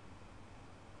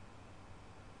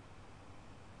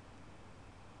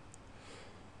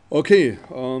 Okay,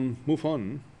 move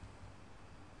on.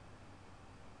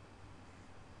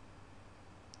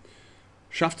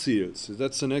 Shaft seals,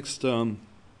 that's the next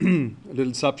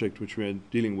little subject which we're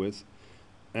dealing with.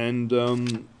 And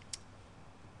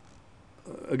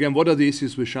again, what are the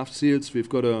issues with shaft seals? We've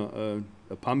got a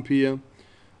pump here, and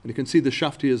you can see the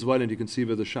shaft here as well, and you can see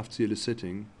where the shaft seal is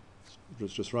sitting.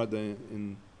 It's just right there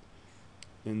in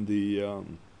the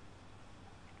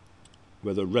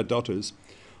where the red dot is.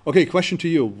 Okay, question to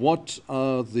you. What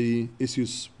are the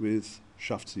issues with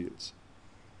shaft seals?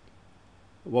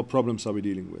 What problems are we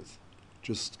dealing with?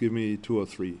 Just give me 2 or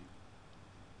 3.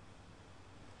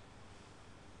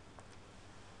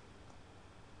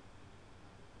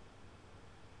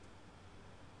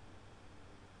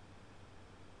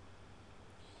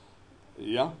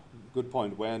 Yeah, good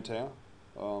point. Wear and tear.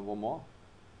 One more.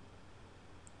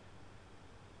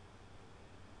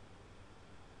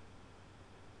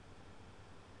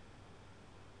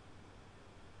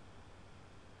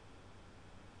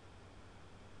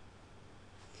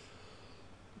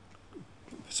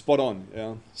 Spot on,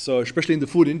 yeah. So especially in the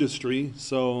food industry,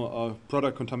 so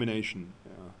product contamination.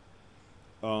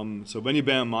 Yeah. So when you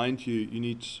bear in mind, you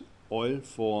need oil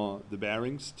for the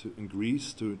bearings and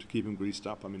grease to keep them greased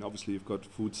up. I mean, obviously you've got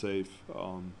food safe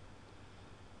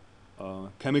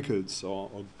chemicals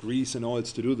or grease and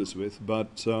oils to do this with,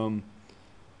 but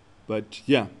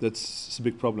yeah, that's a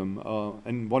big problem.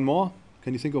 And one more?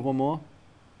 Can you think of one more?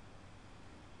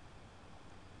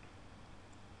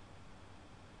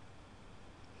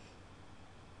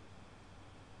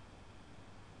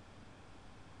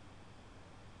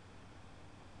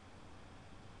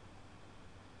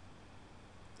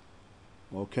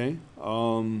 Okay,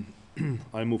 I'll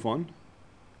move on.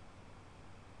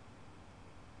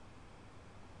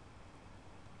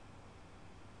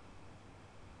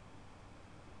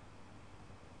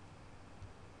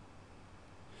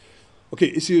 Okay,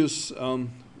 issues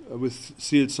with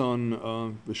seals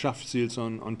on with shaft seals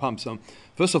on pumps.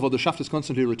 First of all, the shaft is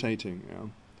constantly rotating.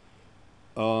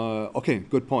 Yeah? Okay,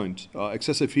 good point.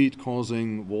 Excessive heat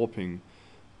causing warping.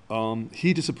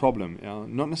 Heat is a problem. Yeah?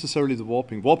 Not necessarily the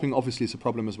warping. Warping obviously is a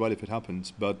problem as well if it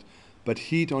happens, but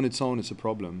heat on its own is a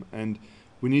problem, and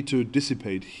we need to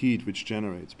dissipate heat which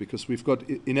generates, because we've got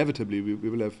inevitably we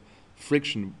will have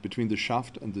friction between the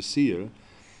shaft and the seal.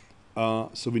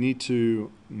 So we need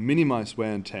to minimize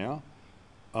wear and tear.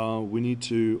 We need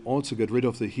to also get rid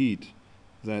of the heat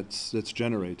that's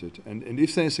generated. And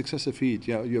if there's excessive heat,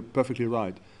 yeah, you're perfectly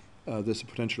right. There's a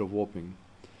potential of warping.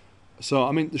 So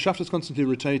I mean, the shaft is constantly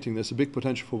rotating. There's a big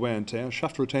potential for wear and tear.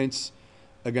 Shaft rotates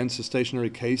against a stationary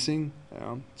casing.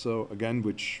 Yeah? So again,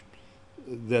 which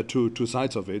there are two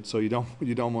sides of it. So you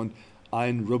don't want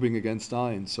iron rubbing against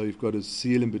iron. So you've got a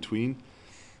seal in between.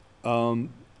 And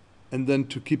then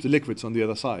to keep the liquids on the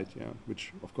other side, yeah,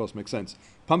 which of course makes sense.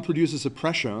 Pump produces a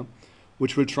pressure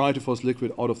which will try to force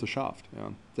liquid out of the shaft.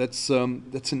 Yeah. That's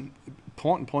an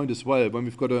important point as well. When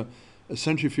we've got a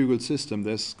centrifugal system,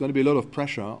 there's going to be a lot of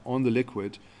pressure on the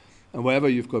liquid, And wherever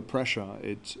you've got pressure,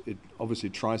 it obviously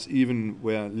tries, even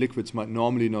where liquids might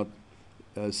normally not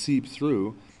seep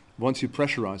through. Once you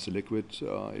pressurize the liquid,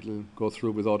 it'll go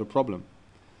through without a problem.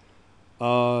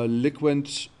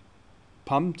 Liquids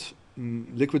pumped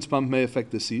may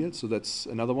affect the seal, so that's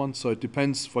another one. So it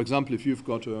depends. For example, if you've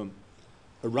got a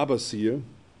rubber seal,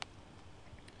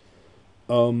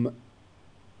 and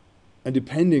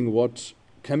depending what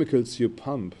chemicals you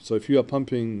pump, so if you are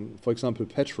pumping, for example,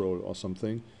 petrol or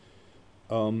something,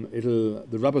 the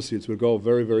rubber seals will go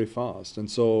very, very fast. And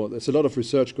so there's a lot of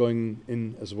research going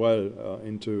in as well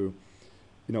into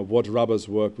what rubbers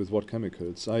work with what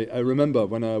chemicals. I remember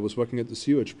when I was working at the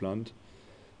sewage plant,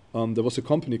 there was a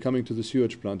company coming to the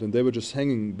sewage plant, and they were just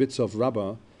hanging bits of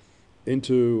rubber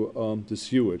into the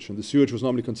sewage. And the sewage was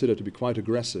normally considered to be quite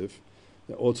aggressive.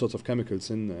 There are all sorts of chemicals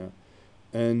in there.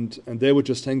 And they would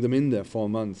just hang them in there for a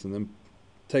month and then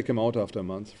take them out after a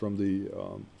month from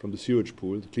the sewage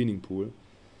pool, the cleaning pool,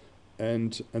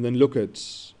 and then look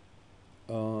at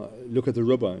the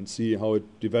rubber and see how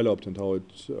it developed and how it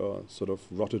sort of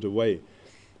rotted away.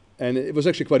 And it was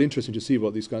actually quite interesting to see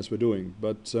what these guys were doing.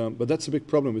 But that's a big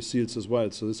problem with seals as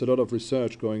well. So there's a lot of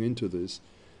research going into this,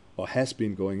 or has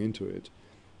been going into it,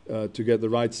 to get the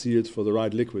right seals for the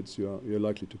right liquids you're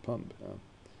likely to pump.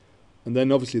 And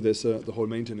then obviously there's the whole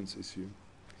maintenance issue.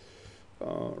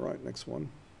 Right, next one.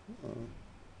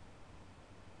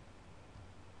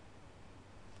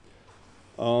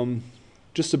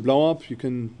 Just a blow up,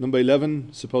 number 11,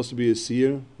 supposed to be a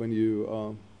seal when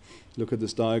you look at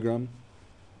this diagram.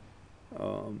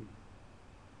 Okay,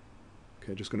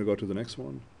 just going to go to the next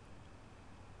one.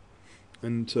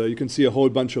 And you can see a whole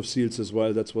bunch of seals as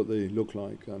well. That's what they look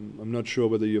like. I'm not sure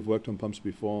whether you've worked on pumps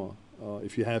before.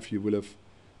 If you have, you will have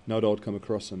no doubt come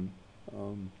across them.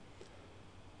 And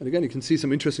again, you can see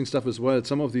some interesting stuff as well.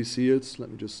 Some of these seals, let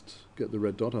me just get the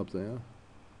red dot up there.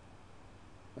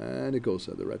 And it goes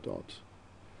there, the red dot.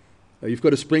 You've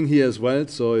got a spring here as well,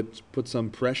 so it puts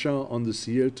some pressure on the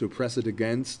seal to press it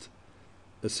against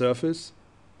a surface.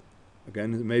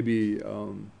 Again, it may be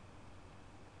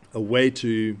a way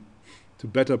to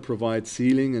better provide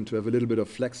sealing and to have a little bit of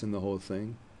flex in the whole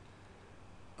thing.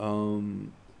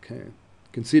 Okay, you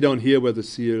can see down here where the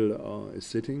seal is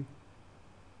sitting.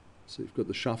 So you've got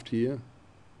the shaft here,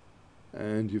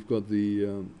 and you've got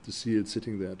the seal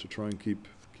sitting there to try and keep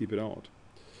it out.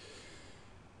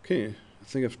 Okay, I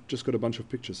think I've just got a bunch of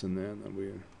pictures in there, and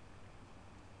then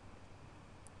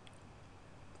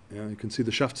yeah, you can see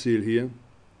the shaft seal here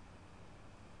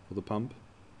for the pump.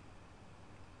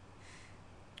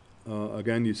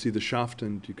 Again, you see the shaft,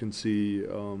 and you can see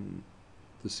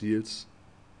the seals.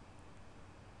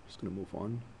 Just going to move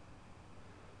on.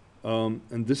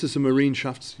 And this is a marine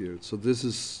shaft seal, so this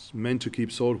is meant to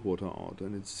keep salt water out,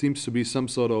 and it seems to be some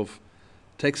sort of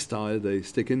textile they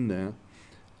stick in there.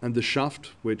 And the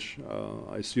shaft, which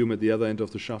I assume at the other end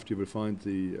of the shaft you will find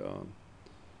the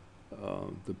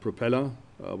propeller.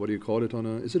 What do you call it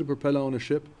is it a propeller on a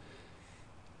ship?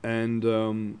 And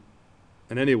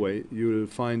anyway, you will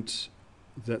find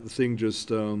that the thing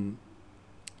just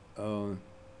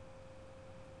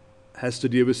has to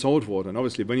deal with salt water. And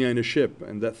obviously, when you're in a ship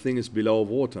and that thing is below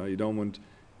water, you don't want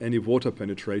any water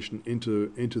penetration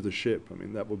into the ship. I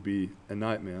mean, that would be a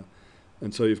nightmare.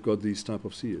 And so you've got these type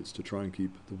of seals to try and keep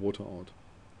the water out.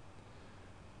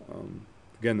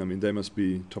 Again, I mean, they must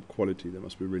be top quality. They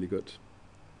must be really good.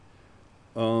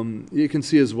 You can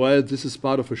see as well, this is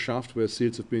part of a shaft where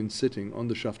seals have been sitting on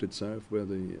the shaft itself, where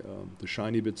the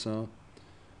shiny bits are.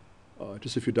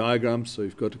 Just a few diagrams. So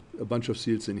you've got a bunch of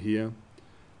seals in here.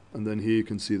 And then here you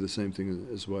can see the same thing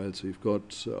as well. So you've got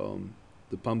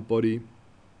the pump body,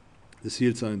 the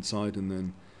seals are inside, and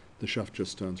then the shaft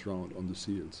just turns around on the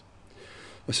seals.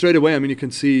 Straight away, I mean, you can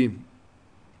see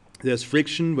there's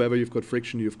friction. Wherever you've got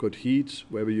friction, you've got heat.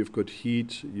 Wherever you've got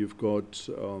heat, you've got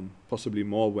possibly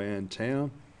more wear and tear.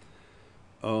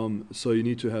 So you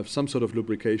need to have some sort of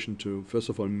lubrication to, first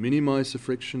of all, minimize the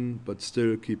friction, but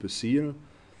still keep a seal.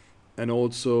 And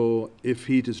also, if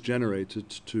heat is generated,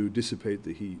 to dissipate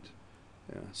the heat.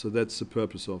 Yeah, so that's the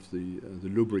purpose of the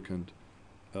lubricant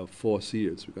for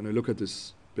seals. We're going to look at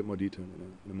this a bit more detail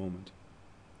in a moment.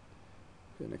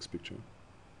 Okay, next picture.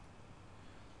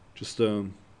 Just a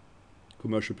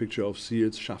commercial picture of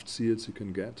seals, shaft seals you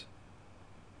can get.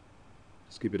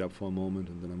 Just keep it up for a moment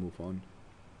and then I move on.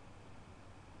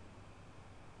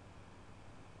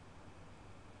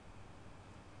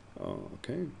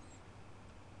 Okay.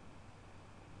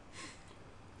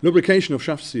 Lubrication of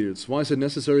shaft seals. Why is it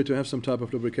necessary to have some type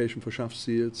of lubrication for shaft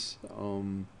seals?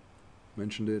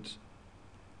 Mentioned it.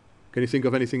 Can you think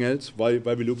of anything else? Why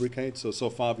we lubricate? So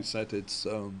far we said it's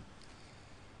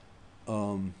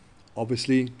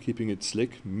Obviously, keeping it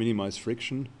slick, minimize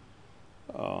friction,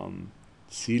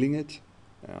 sealing it,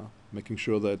 yeah, making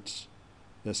sure that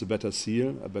there's a better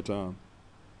seal, a better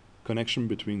connection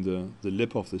between the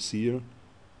lip of the seal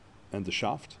and the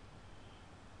shaft,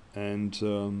 and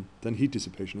then heat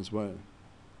dissipation as well.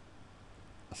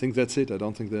 I think that's it. I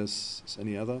don't think there's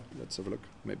any other. Let's have a look.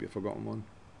 Maybe I've forgotten one.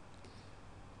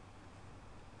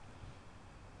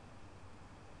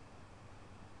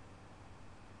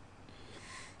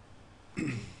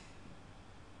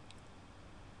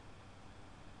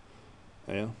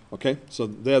 Yeah, okay, so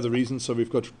there are the reasons. So we've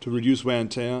got to reduce wear and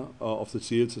tear of the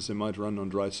seals as they might run on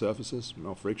dry surfaces,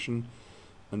 more friction,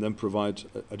 and then provide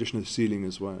additional sealing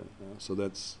as well. Yeah, so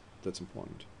that's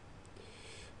important.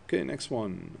 Okay, next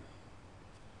one.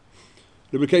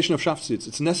 Lubrication of shaft seals.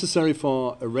 It's necessary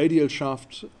for a radial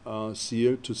shaft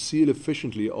seal to seal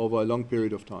efficiently over a long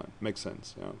period of time. Makes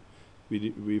sense. Yeah,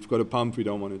 we've got a pump. We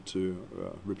don't want it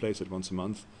to replace it once a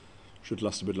month. Should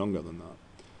last a bit longer than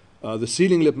that. The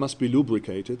sealing lip must be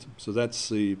lubricated, so that's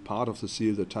the part of the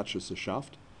seal that touches the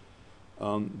shaft.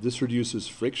 This reduces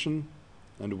friction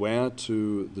and wear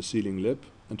to the sealing lip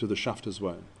and to the shaft as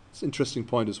well. It's an interesting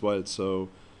point as well. So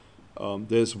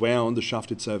there's wear on the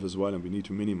shaft itself as well, and we need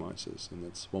to minimize this, and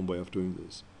that's one way of doing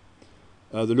this.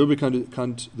 The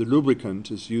lubricant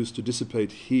is used to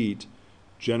dissipate heat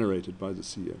generated by the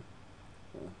seal.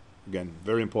 Again,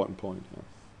 very important point. Yeah.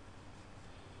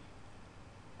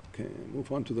 Okay, move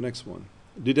on to the next one.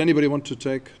 Did anybody want to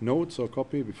take notes or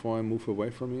copy before I move away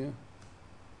from here?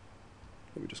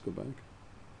 Let me just go back. Do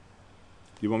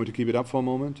you want me to keep it up for a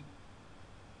moment?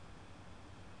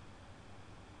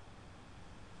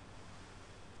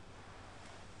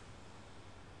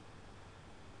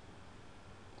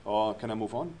 Or can I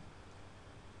move on?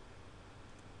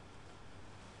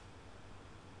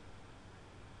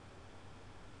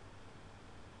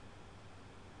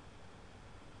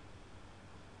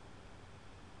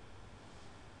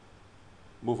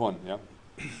 Move on, yeah.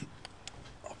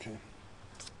 Okay.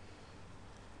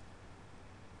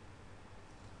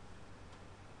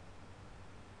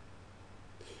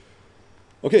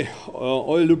 Okay,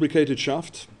 oil lubricated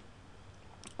shaft.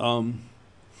 Let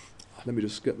me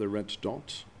just get the red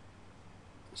dot.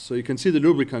 So you can see the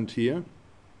lubricant here.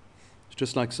 It's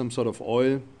just like some sort of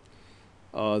oil.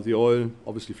 The oil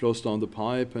obviously flows down the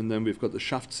pipe, and then we've got the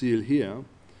shaft seal here.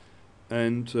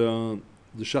 And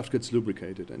the shaft gets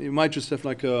lubricated, and you might just have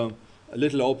like a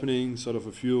little opening, sort of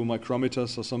a few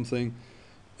micrometers or something,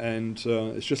 and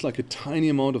it's just like a tiny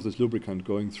amount of this lubricant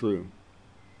going through.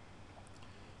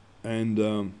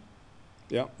 And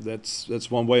yeah,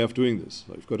 that's one way of doing this.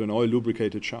 So you've got an oil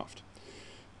lubricated shaft,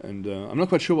 and I'm not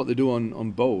quite sure what they do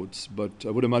on boats, but I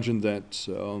would imagine that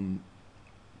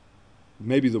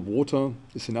maybe the water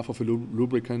is enough of a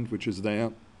lubricant which is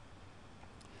there.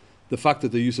 The fact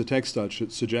that they use a textile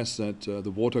suggests that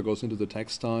the water goes into the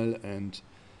textile and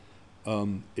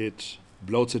it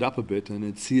bloats it up a bit, and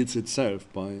it seals itself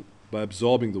by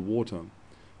absorbing the water.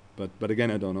 But again,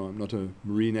 I don't know. I'm not a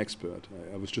marine expert.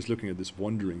 I was just looking at this,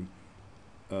 wondering,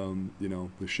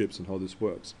 the ships and how this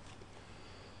works.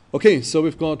 Okay, so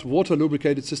we've got water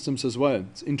lubricated systems as well.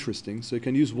 It's interesting. So you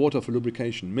can use water for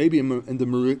lubrication. Maybe in the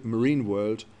marine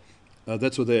world,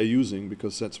 that's what they are using,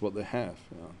 because that's what they have.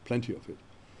 Plenty of it.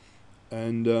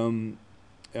 And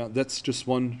yeah, that's just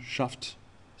one shaft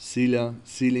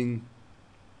sealing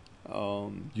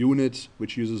unit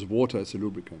which uses water as a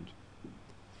lubricant.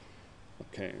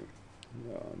 Okay,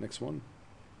 next one.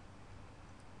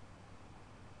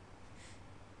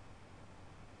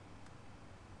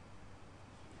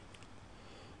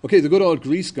 Okay, the good old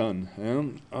grease gun.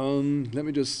 Let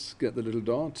me just get the little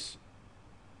dot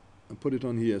and put it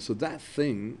on here. So that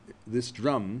thing, this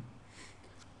drum,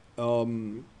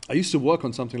 I used to work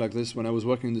on something like this when I was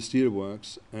working in the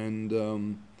steelworks,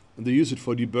 and they use it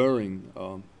for deburring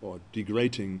or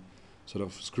degrating sort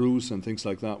of screws and things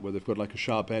like that, where they've got like a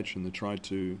sharp edge and they try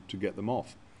to get them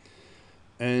off.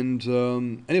 And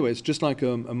anyway, it's just like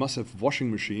a massive washing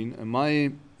machine, and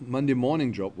my Monday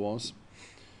morning job was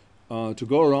to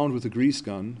go around with a grease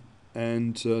gun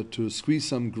and to squeeze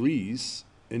some grease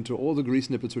into all the grease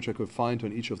nippets which I could find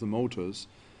on each of the motors,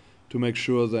 to make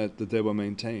sure that they were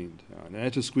maintained. And I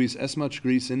had to squeeze as much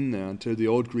grease in there until the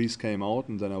old grease came out,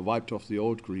 and then I wiped off the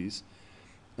old grease,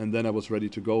 and then I was ready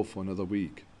to go for another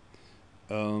week.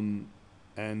 And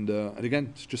again,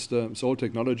 it's just it's old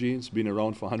technology. It's been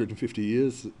around for 150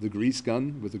 years, the grease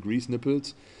gun with the grease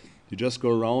nipples. You just go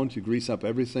around, you grease up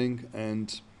everything,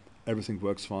 and everything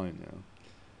works fine.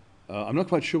 Yeah. I'm not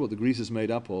quite sure what the grease is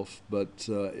made up of, but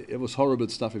it was horrible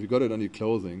stuff. If you got it on your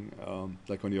clothing,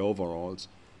 like on your overalls,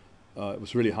 it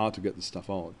was really hard to get the stuff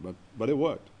out, but it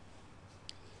worked.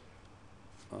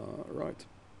 Right.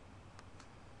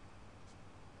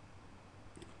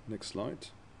 Next slide.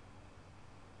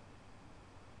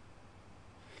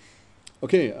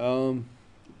 Okay, a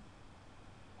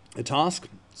task.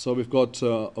 So we've got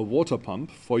a water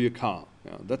pump for your car.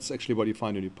 Yeah, that's actually what you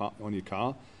find on your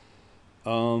car.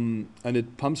 And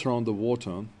it pumps around the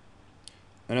water.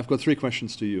 And I've got 3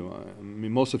 questions to you. I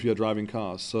mean, most of you are driving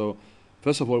cars. So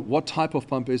first of all, what type of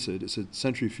pump is it? Is it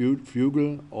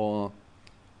centrifugal or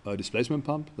a displacement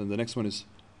pump? Then the next one is,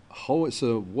 how is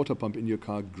a water pump in your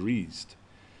car greased?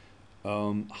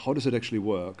 How does it actually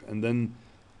work? And then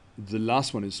the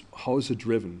last one is, how is it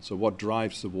driven? So what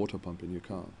drives the water pump in your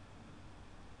car?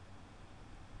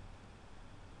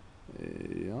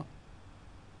 Yeah.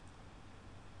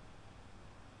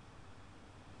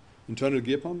 Internal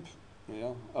gear pump?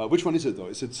 Yeah. Which one is it though?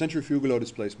 Is it centrifugal or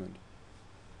displacement?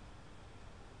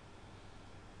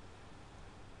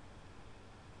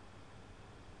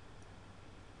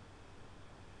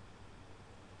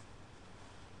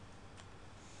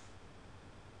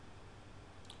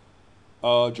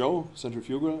 Joe,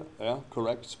 centrifugal, yeah,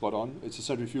 correct, spot on. It's a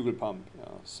centrifugal pump. Yeah.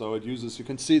 So it uses, you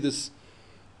can see this,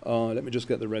 let me just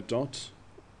get the red dot.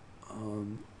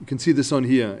 You can see this on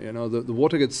here, you know, the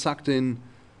water gets sucked in,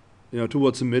 you know,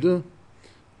 towards the middle,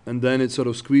 and then it's sort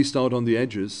of squeezed out on the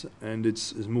edges, and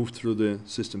it's moved through the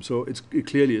system. So it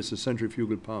clearly is a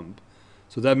centrifugal pump.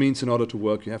 So that means in order to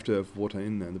work, you have to have water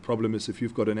in there. And the problem is if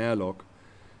you've got an airlock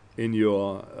in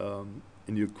your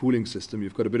cooling system,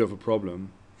 you've got a bit of a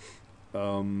problem.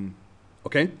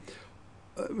 Okay.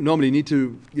 Normally you need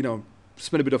to, you know,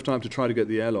 spend a bit of time to try to get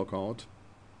the airlock out.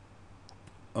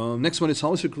 Next one is,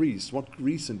 how is it greased? What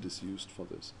greasant is used for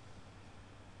this?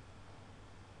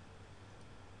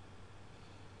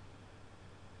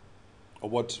 Or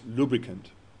what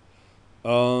lubricant?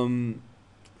 No,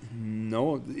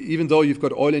 even though you've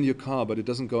got oil in your car, but it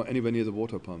doesn't go anywhere near the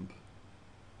water pump.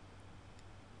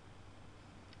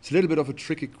 It's a little bit of a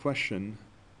tricky question,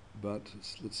 but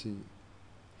let's see.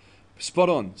 Spot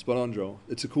on, Joe.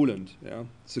 It's a coolant, yeah.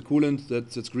 It's a coolant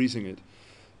that's greasing it.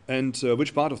 And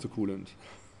which part of the coolant?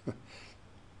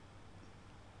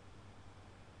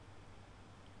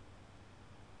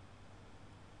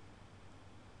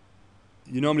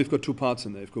 You normally have got 2 parts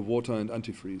in there. You've got water and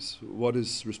antifreeze. What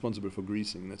is responsible for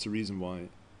greasing? That's the reason why.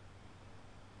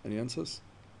 Any answers?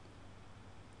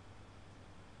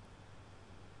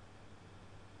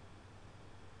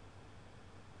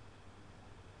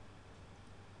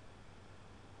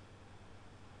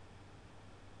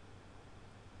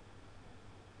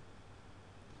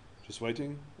 Just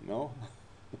waiting? No?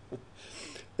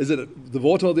 Is it the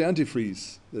water or the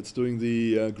antifreeze that's doing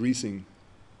the greasing,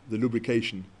 the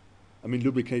lubrication? I mean,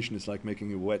 lubrication is like making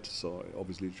it wet, so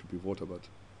obviously it should be water, but...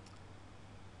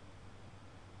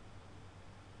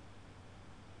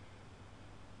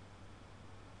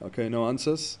 Okay, no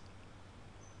answers?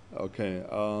 Okay,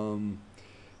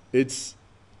 it's...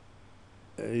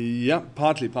 yeah,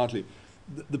 partly.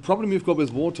 The problem you've got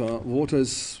with water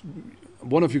is,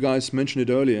 one of you guys mentioned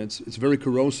it earlier, it's very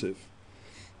corrosive.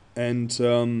 And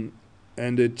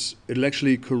it'll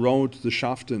actually corrode the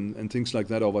shaft and things like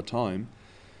that over time.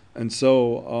 And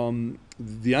so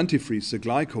the antifreeze, the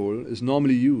glycol, is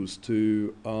normally used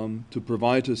to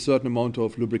provide a certain amount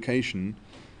of lubrication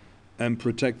and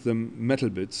protect the metal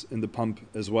bits in the pump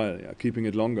as well, yeah, keeping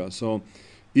it longer. So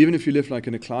even if you live like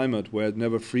in a climate where it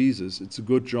never freezes, it's a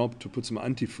good job to put some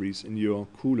antifreeze in your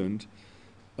coolant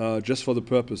just for the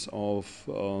purpose of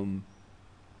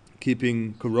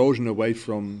keeping corrosion away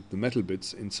from the metal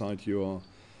bits inside your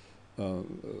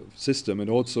system, and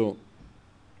also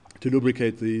to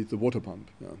lubricate the water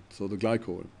pump. Yeah. So the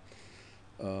glycol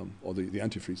or the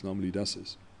antifreeze normally does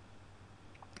this.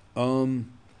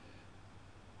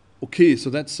 Okay, so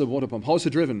that's the water pump. How is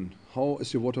it driven? How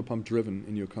is your water pump driven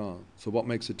in your car? So what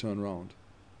makes it turn around?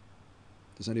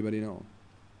 Does anybody know?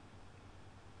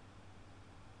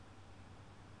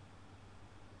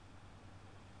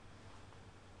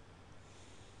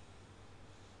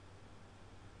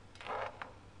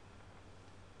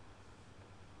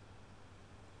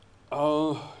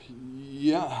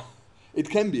 Yeah, it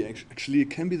can be actually. It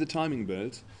can be the timing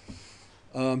belt.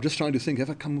 I'm just trying to think. Have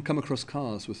I come across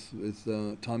cars with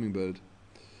timing belt?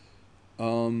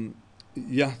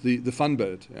 Yeah, the fun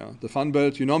belt. Yeah, the fun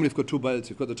belt. You normally have got 2 belts.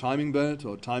 You've got the timing belt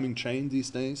or timing chain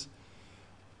these days,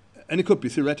 and it could be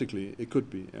theoretically. It could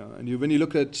be. Yeah. And when you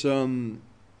look at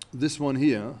this one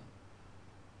here,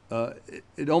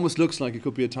 it almost looks like it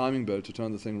could be a timing belt to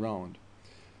turn the thing round.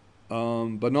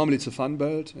 But normally it's a fun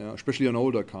belt, especially on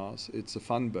older cars. It's a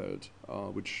fun belt,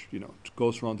 which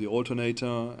goes around the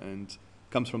alternator and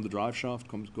comes from the drive shaft,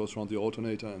 goes around the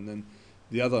alternator, and then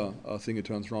the other thing it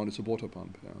turns around is a water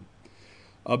pump. Yeah.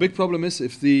 A big problem is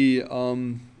if the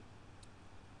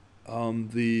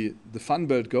fan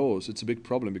belt goes, it's a big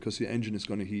problem because the engine is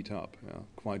going to heat up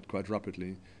quite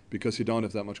rapidly because you don't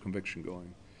have that much convection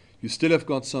going. You still have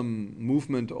got some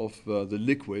movement of the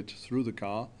liquid through the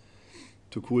car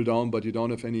to cool down, but you don't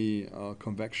have any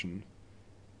convection,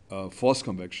 forced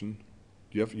convection.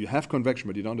 You have convection,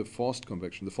 but you don't have forced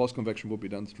convection. The forced convection would be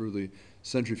done through the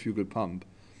centrifugal pump,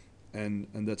 and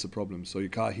that's a problem. So your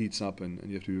car heats up, and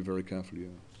you have to be very careful.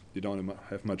 You don't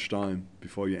have much time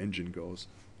before your engine goes.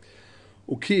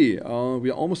 Okay, we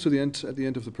are almost at the end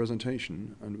of the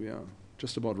presentation, and we are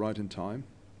just about right in time,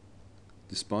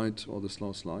 despite all the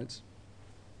slow slides.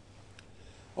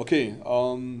 Okay,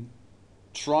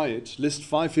 try it. List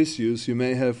 5 issues you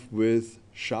may have with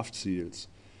shaft seals.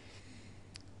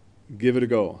 Give it a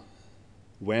go.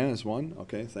 Wear is one.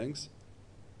 Okay, thanks.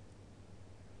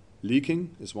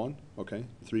 Leaking is one. Okay,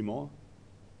 3 more.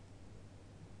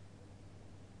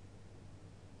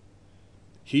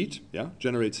 Heat, yeah,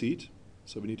 generates heat.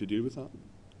 So we need to deal with that.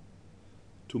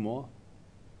 2 more.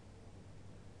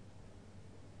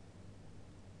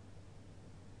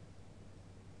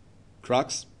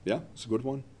 Cracks, yeah, it's a good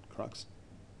one. Cracks.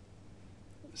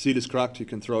 Seal is cracked, you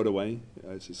can throw it away.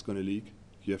 It's going to leak.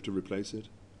 You have to replace it.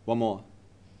 1 more.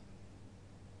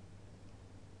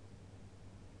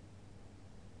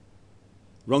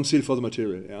 Wrong seal for the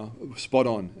material, yeah, spot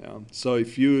on. Yeah. So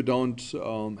if you don't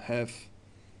have,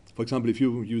 for example, if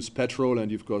you use petrol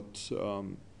and you've got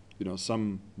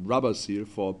some rubber seal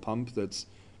for a pump that's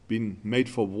been made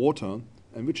for water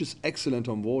and which is excellent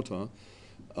on water,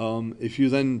 if you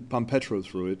then pump petrol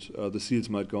through it, the seals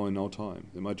might go in no time.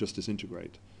 They might just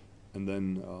disintegrate, and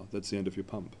then that's the end of your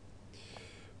pump.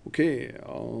 Okay.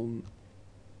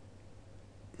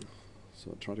 So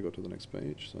I'll try to go to the next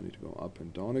page. So I need to go up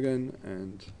and down again,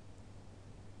 and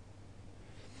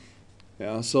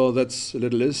yeah. So that's a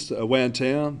little list. Wear and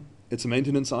tear. It's a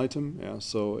maintenance item. Yeah.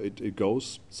 So it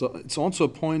goes. So it's also a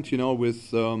point,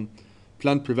 with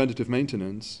plant preventative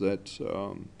maintenance that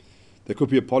there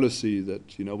could be a policy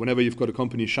that whenever you've got a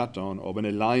company shutdown or when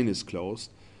a line is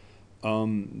closed,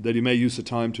 that you may use the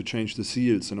time to change the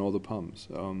seals in all the pumps.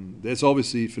 There's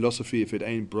obviously philosophy: if it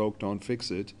ain't broke, don't fix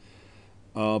it.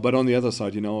 But on the other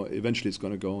side, eventually it's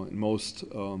going to go. In most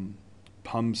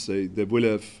pumps, they will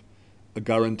have a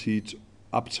guaranteed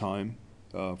uptime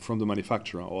from the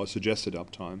manufacturer or a suggested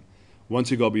uptime.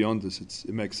 Once you go beyond this,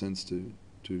 it makes sense to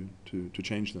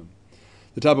change them.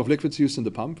 The type of liquids used in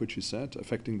the pump, which you said,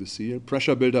 affecting the seal.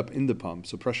 Pressure buildup in the pump.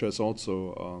 So pressure is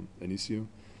also an issue.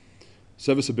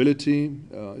 Serviceability,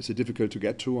 is it difficult to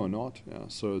get to or not? Yeah,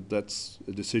 so that's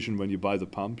a decision when you buy the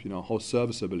pump. How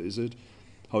serviceable is it?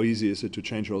 How easy is it to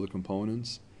change all the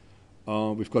components?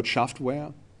 We've got shaft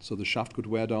wear, so the shaft could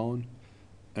wear down.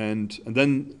 And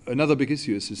then another big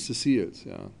issue is the seals.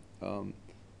 Yeah.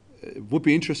 It would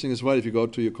be interesting as well if you go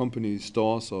to your company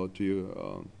stores or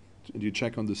and you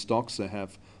check on the stocks they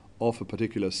have of a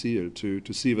particular seal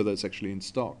to see whether it's actually in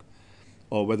stock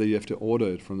or whether you have to order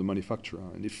it from the manufacturer.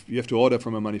 And if you have to order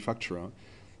from a manufacturer,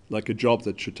 like a job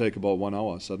that should take about 1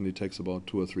 hour suddenly takes about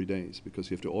 2 or 3 days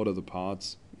because you have to order the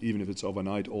parts. Even if it's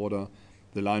overnight order,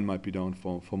 the line might be down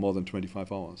for more than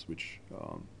 25 hours, which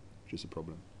is a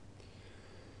problem.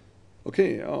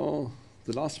 Okay,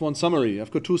 the last one, summary.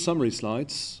 I've got 2 summary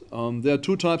slides. There are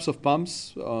 2 types of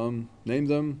pumps. Name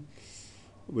them.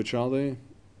 Which are they?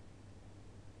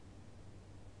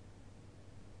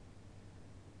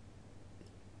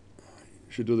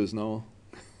 Should do this now.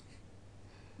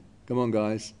 Come on,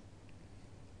 guys.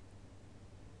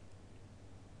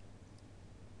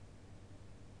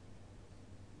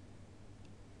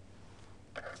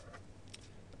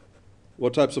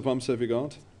 What types of pumps have you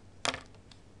got?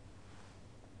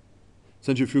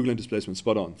 Centrifugal and displacement,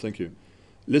 spot on, thank you.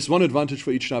 List 1 advantage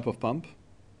for each type of pump.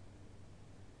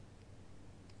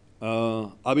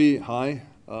 Abi, hi,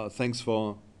 thanks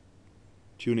for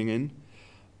tuning in.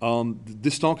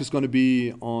 This talk is going to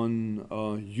be on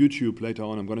YouTube later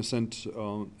on. I'm going to send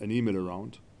an email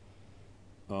around.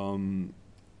 I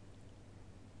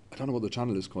don't know what the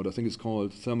channel is called. I think it's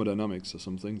called Thermodynamics or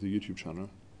something, the YouTube channel.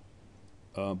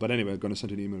 But anyway, I'm going to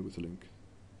send an email with a link.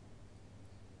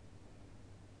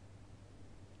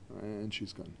 And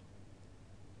she's gone.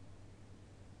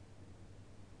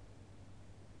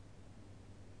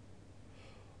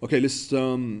 Okay, list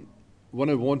one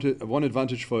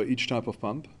advantage for each type of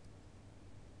pump.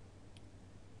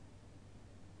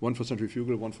 1 for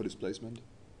centrifugal, 1 for displacement.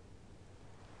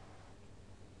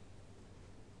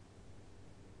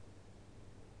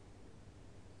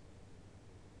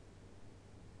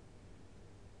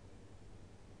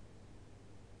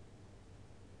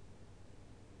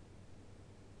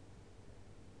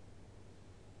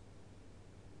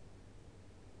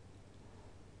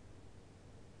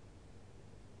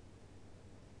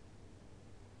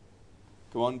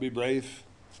 Go on, be brave.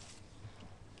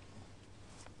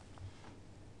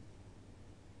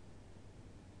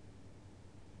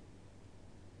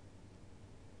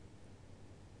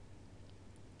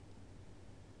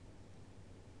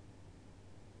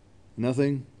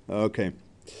 Nothing? Okay.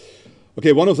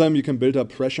 Okay, one of them you can build up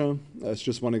pressure. That's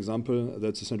just one example.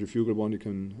 That's a centrifugal one. You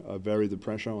can vary the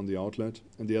pressure on the outlet.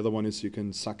 And the other one is you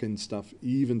can suck in stuff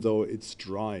even though it's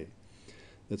dry.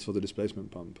 That's for the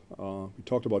displacement pump. We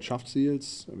talked about shaft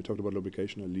seals. We talked about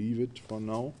lubrication. I'll leave it for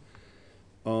now.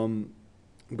 I'm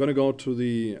going to go to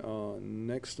the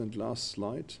next and last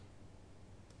slide.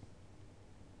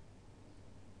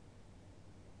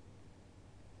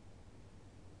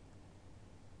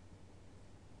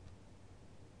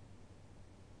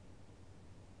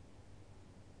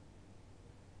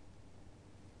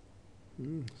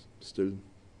 Still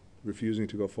refusing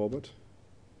to go forward.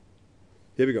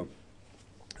 Here we go.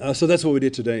 So that's what we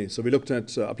did today. So we looked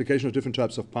at application of different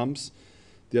types of pumps,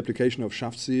 the application of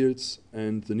shaft seals,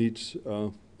 and the need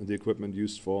and the equipment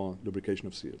used for lubrication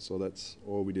of seals. So that's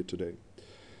all we did today.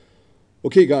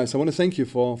 Okay, guys, I want to thank you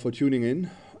for tuning in.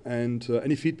 And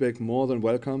any feedback, more than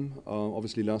welcome.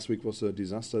 Obviously, last week was a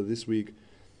disaster. This week,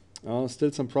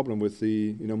 still some problem with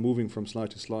the moving from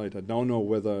slide to slide. I don't know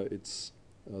whether it's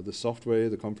the software,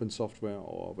 the conference software,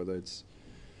 or whether it's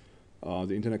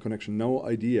the internet connection. No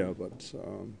idea, but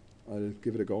I'll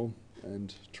give it a go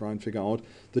and try and figure out.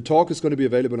 The talk is going to be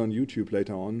available on YouTube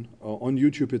later on. On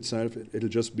YouTube itself, it'll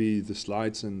just be the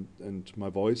slides and my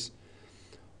voice.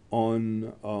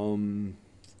 On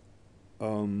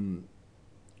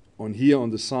here on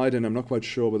the side, and I'm not quite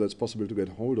sure whether it's possible to get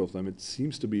hold of them. It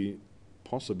seems to be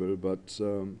possible, but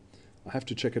I have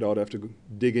to check it out. I have to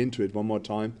dig into it one more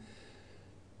time.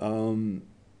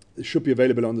 It should be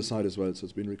available on the site as well, so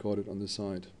it's been recorded on the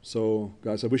site. So,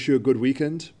 guys, I wish you a good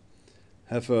weekend.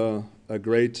 Have a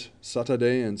great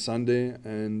Saturday and Sunday,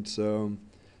 and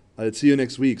I'll see you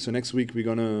next week. So next week we're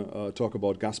gonna talk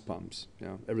about gas pumps.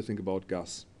 Yeah, everything about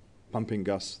gas, pumping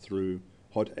gas through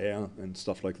hot air and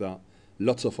stuff like that.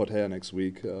 Lots of hot air next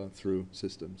week through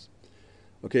systems.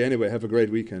 Okay, anyway, have a great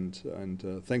weekend,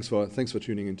 and thanks for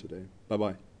tuning in today. Bye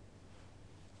bye.